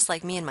 Because you're just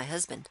like me and my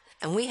husband,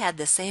 and we had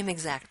the same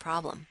exact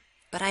problem.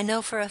 But I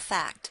know for a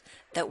fact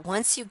that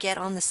once you get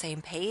on the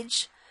same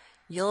page,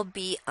 You'll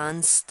be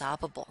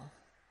unstoppable.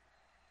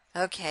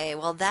 Okay,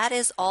 well, that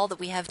is all that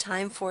we have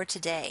time for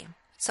today.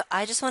 So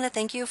I just want to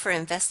thank you for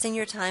investing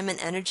your time and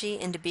energy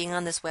into being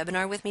on this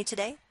webinar with me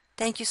today.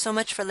 Thank you so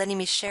much for letting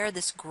me share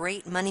this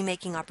great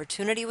money-making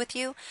opportunity with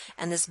you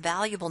and this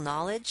valuable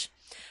knowledge.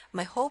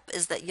 My hope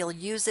is that you'll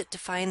use it to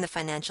find the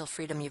financial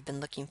freedom you've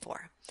been looking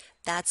for.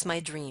 That's my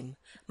dream,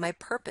 my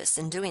purpose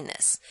in doing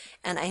this.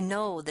 And I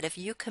know that if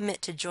you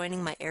commit to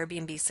joining my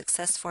Airbnb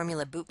Success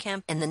Formula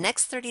Bootcamp in the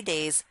next 30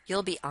 days,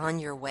 you'll be on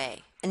your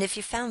way. And if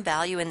you found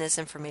value in this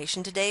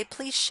information today,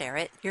 please share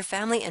it. Your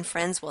family and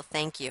friends will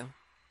thank you.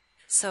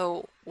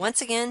 So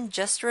once again,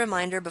 just a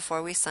reminder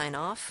before we sign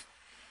off,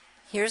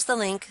 here's the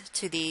link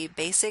to the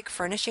basic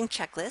furnishing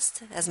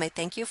checklist as my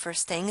thank you for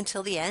staying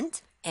until the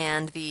end,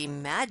 and the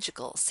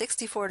magical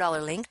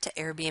 $64 link to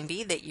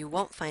Airbnb that you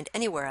won't find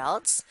anywhere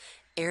else,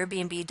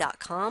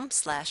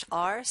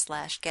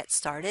 airbnb.com/r/get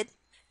started.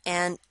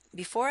 And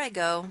before I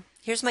go,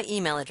 here's my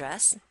email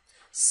address,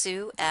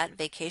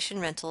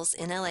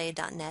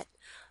 sue@vacationrentalsinla.net,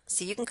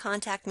 so you can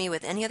contact me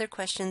with any other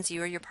questions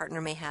you or your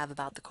partner may have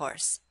about the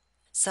course.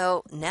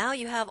 So now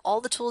you have all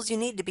the tools you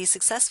need to be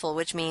successful,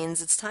 which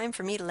means it's time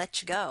for me to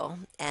let you go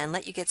and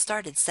let you get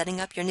started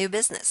setting up your new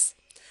business.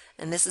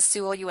 And this is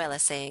Sue Oyuela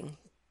saying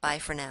bye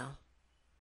for now.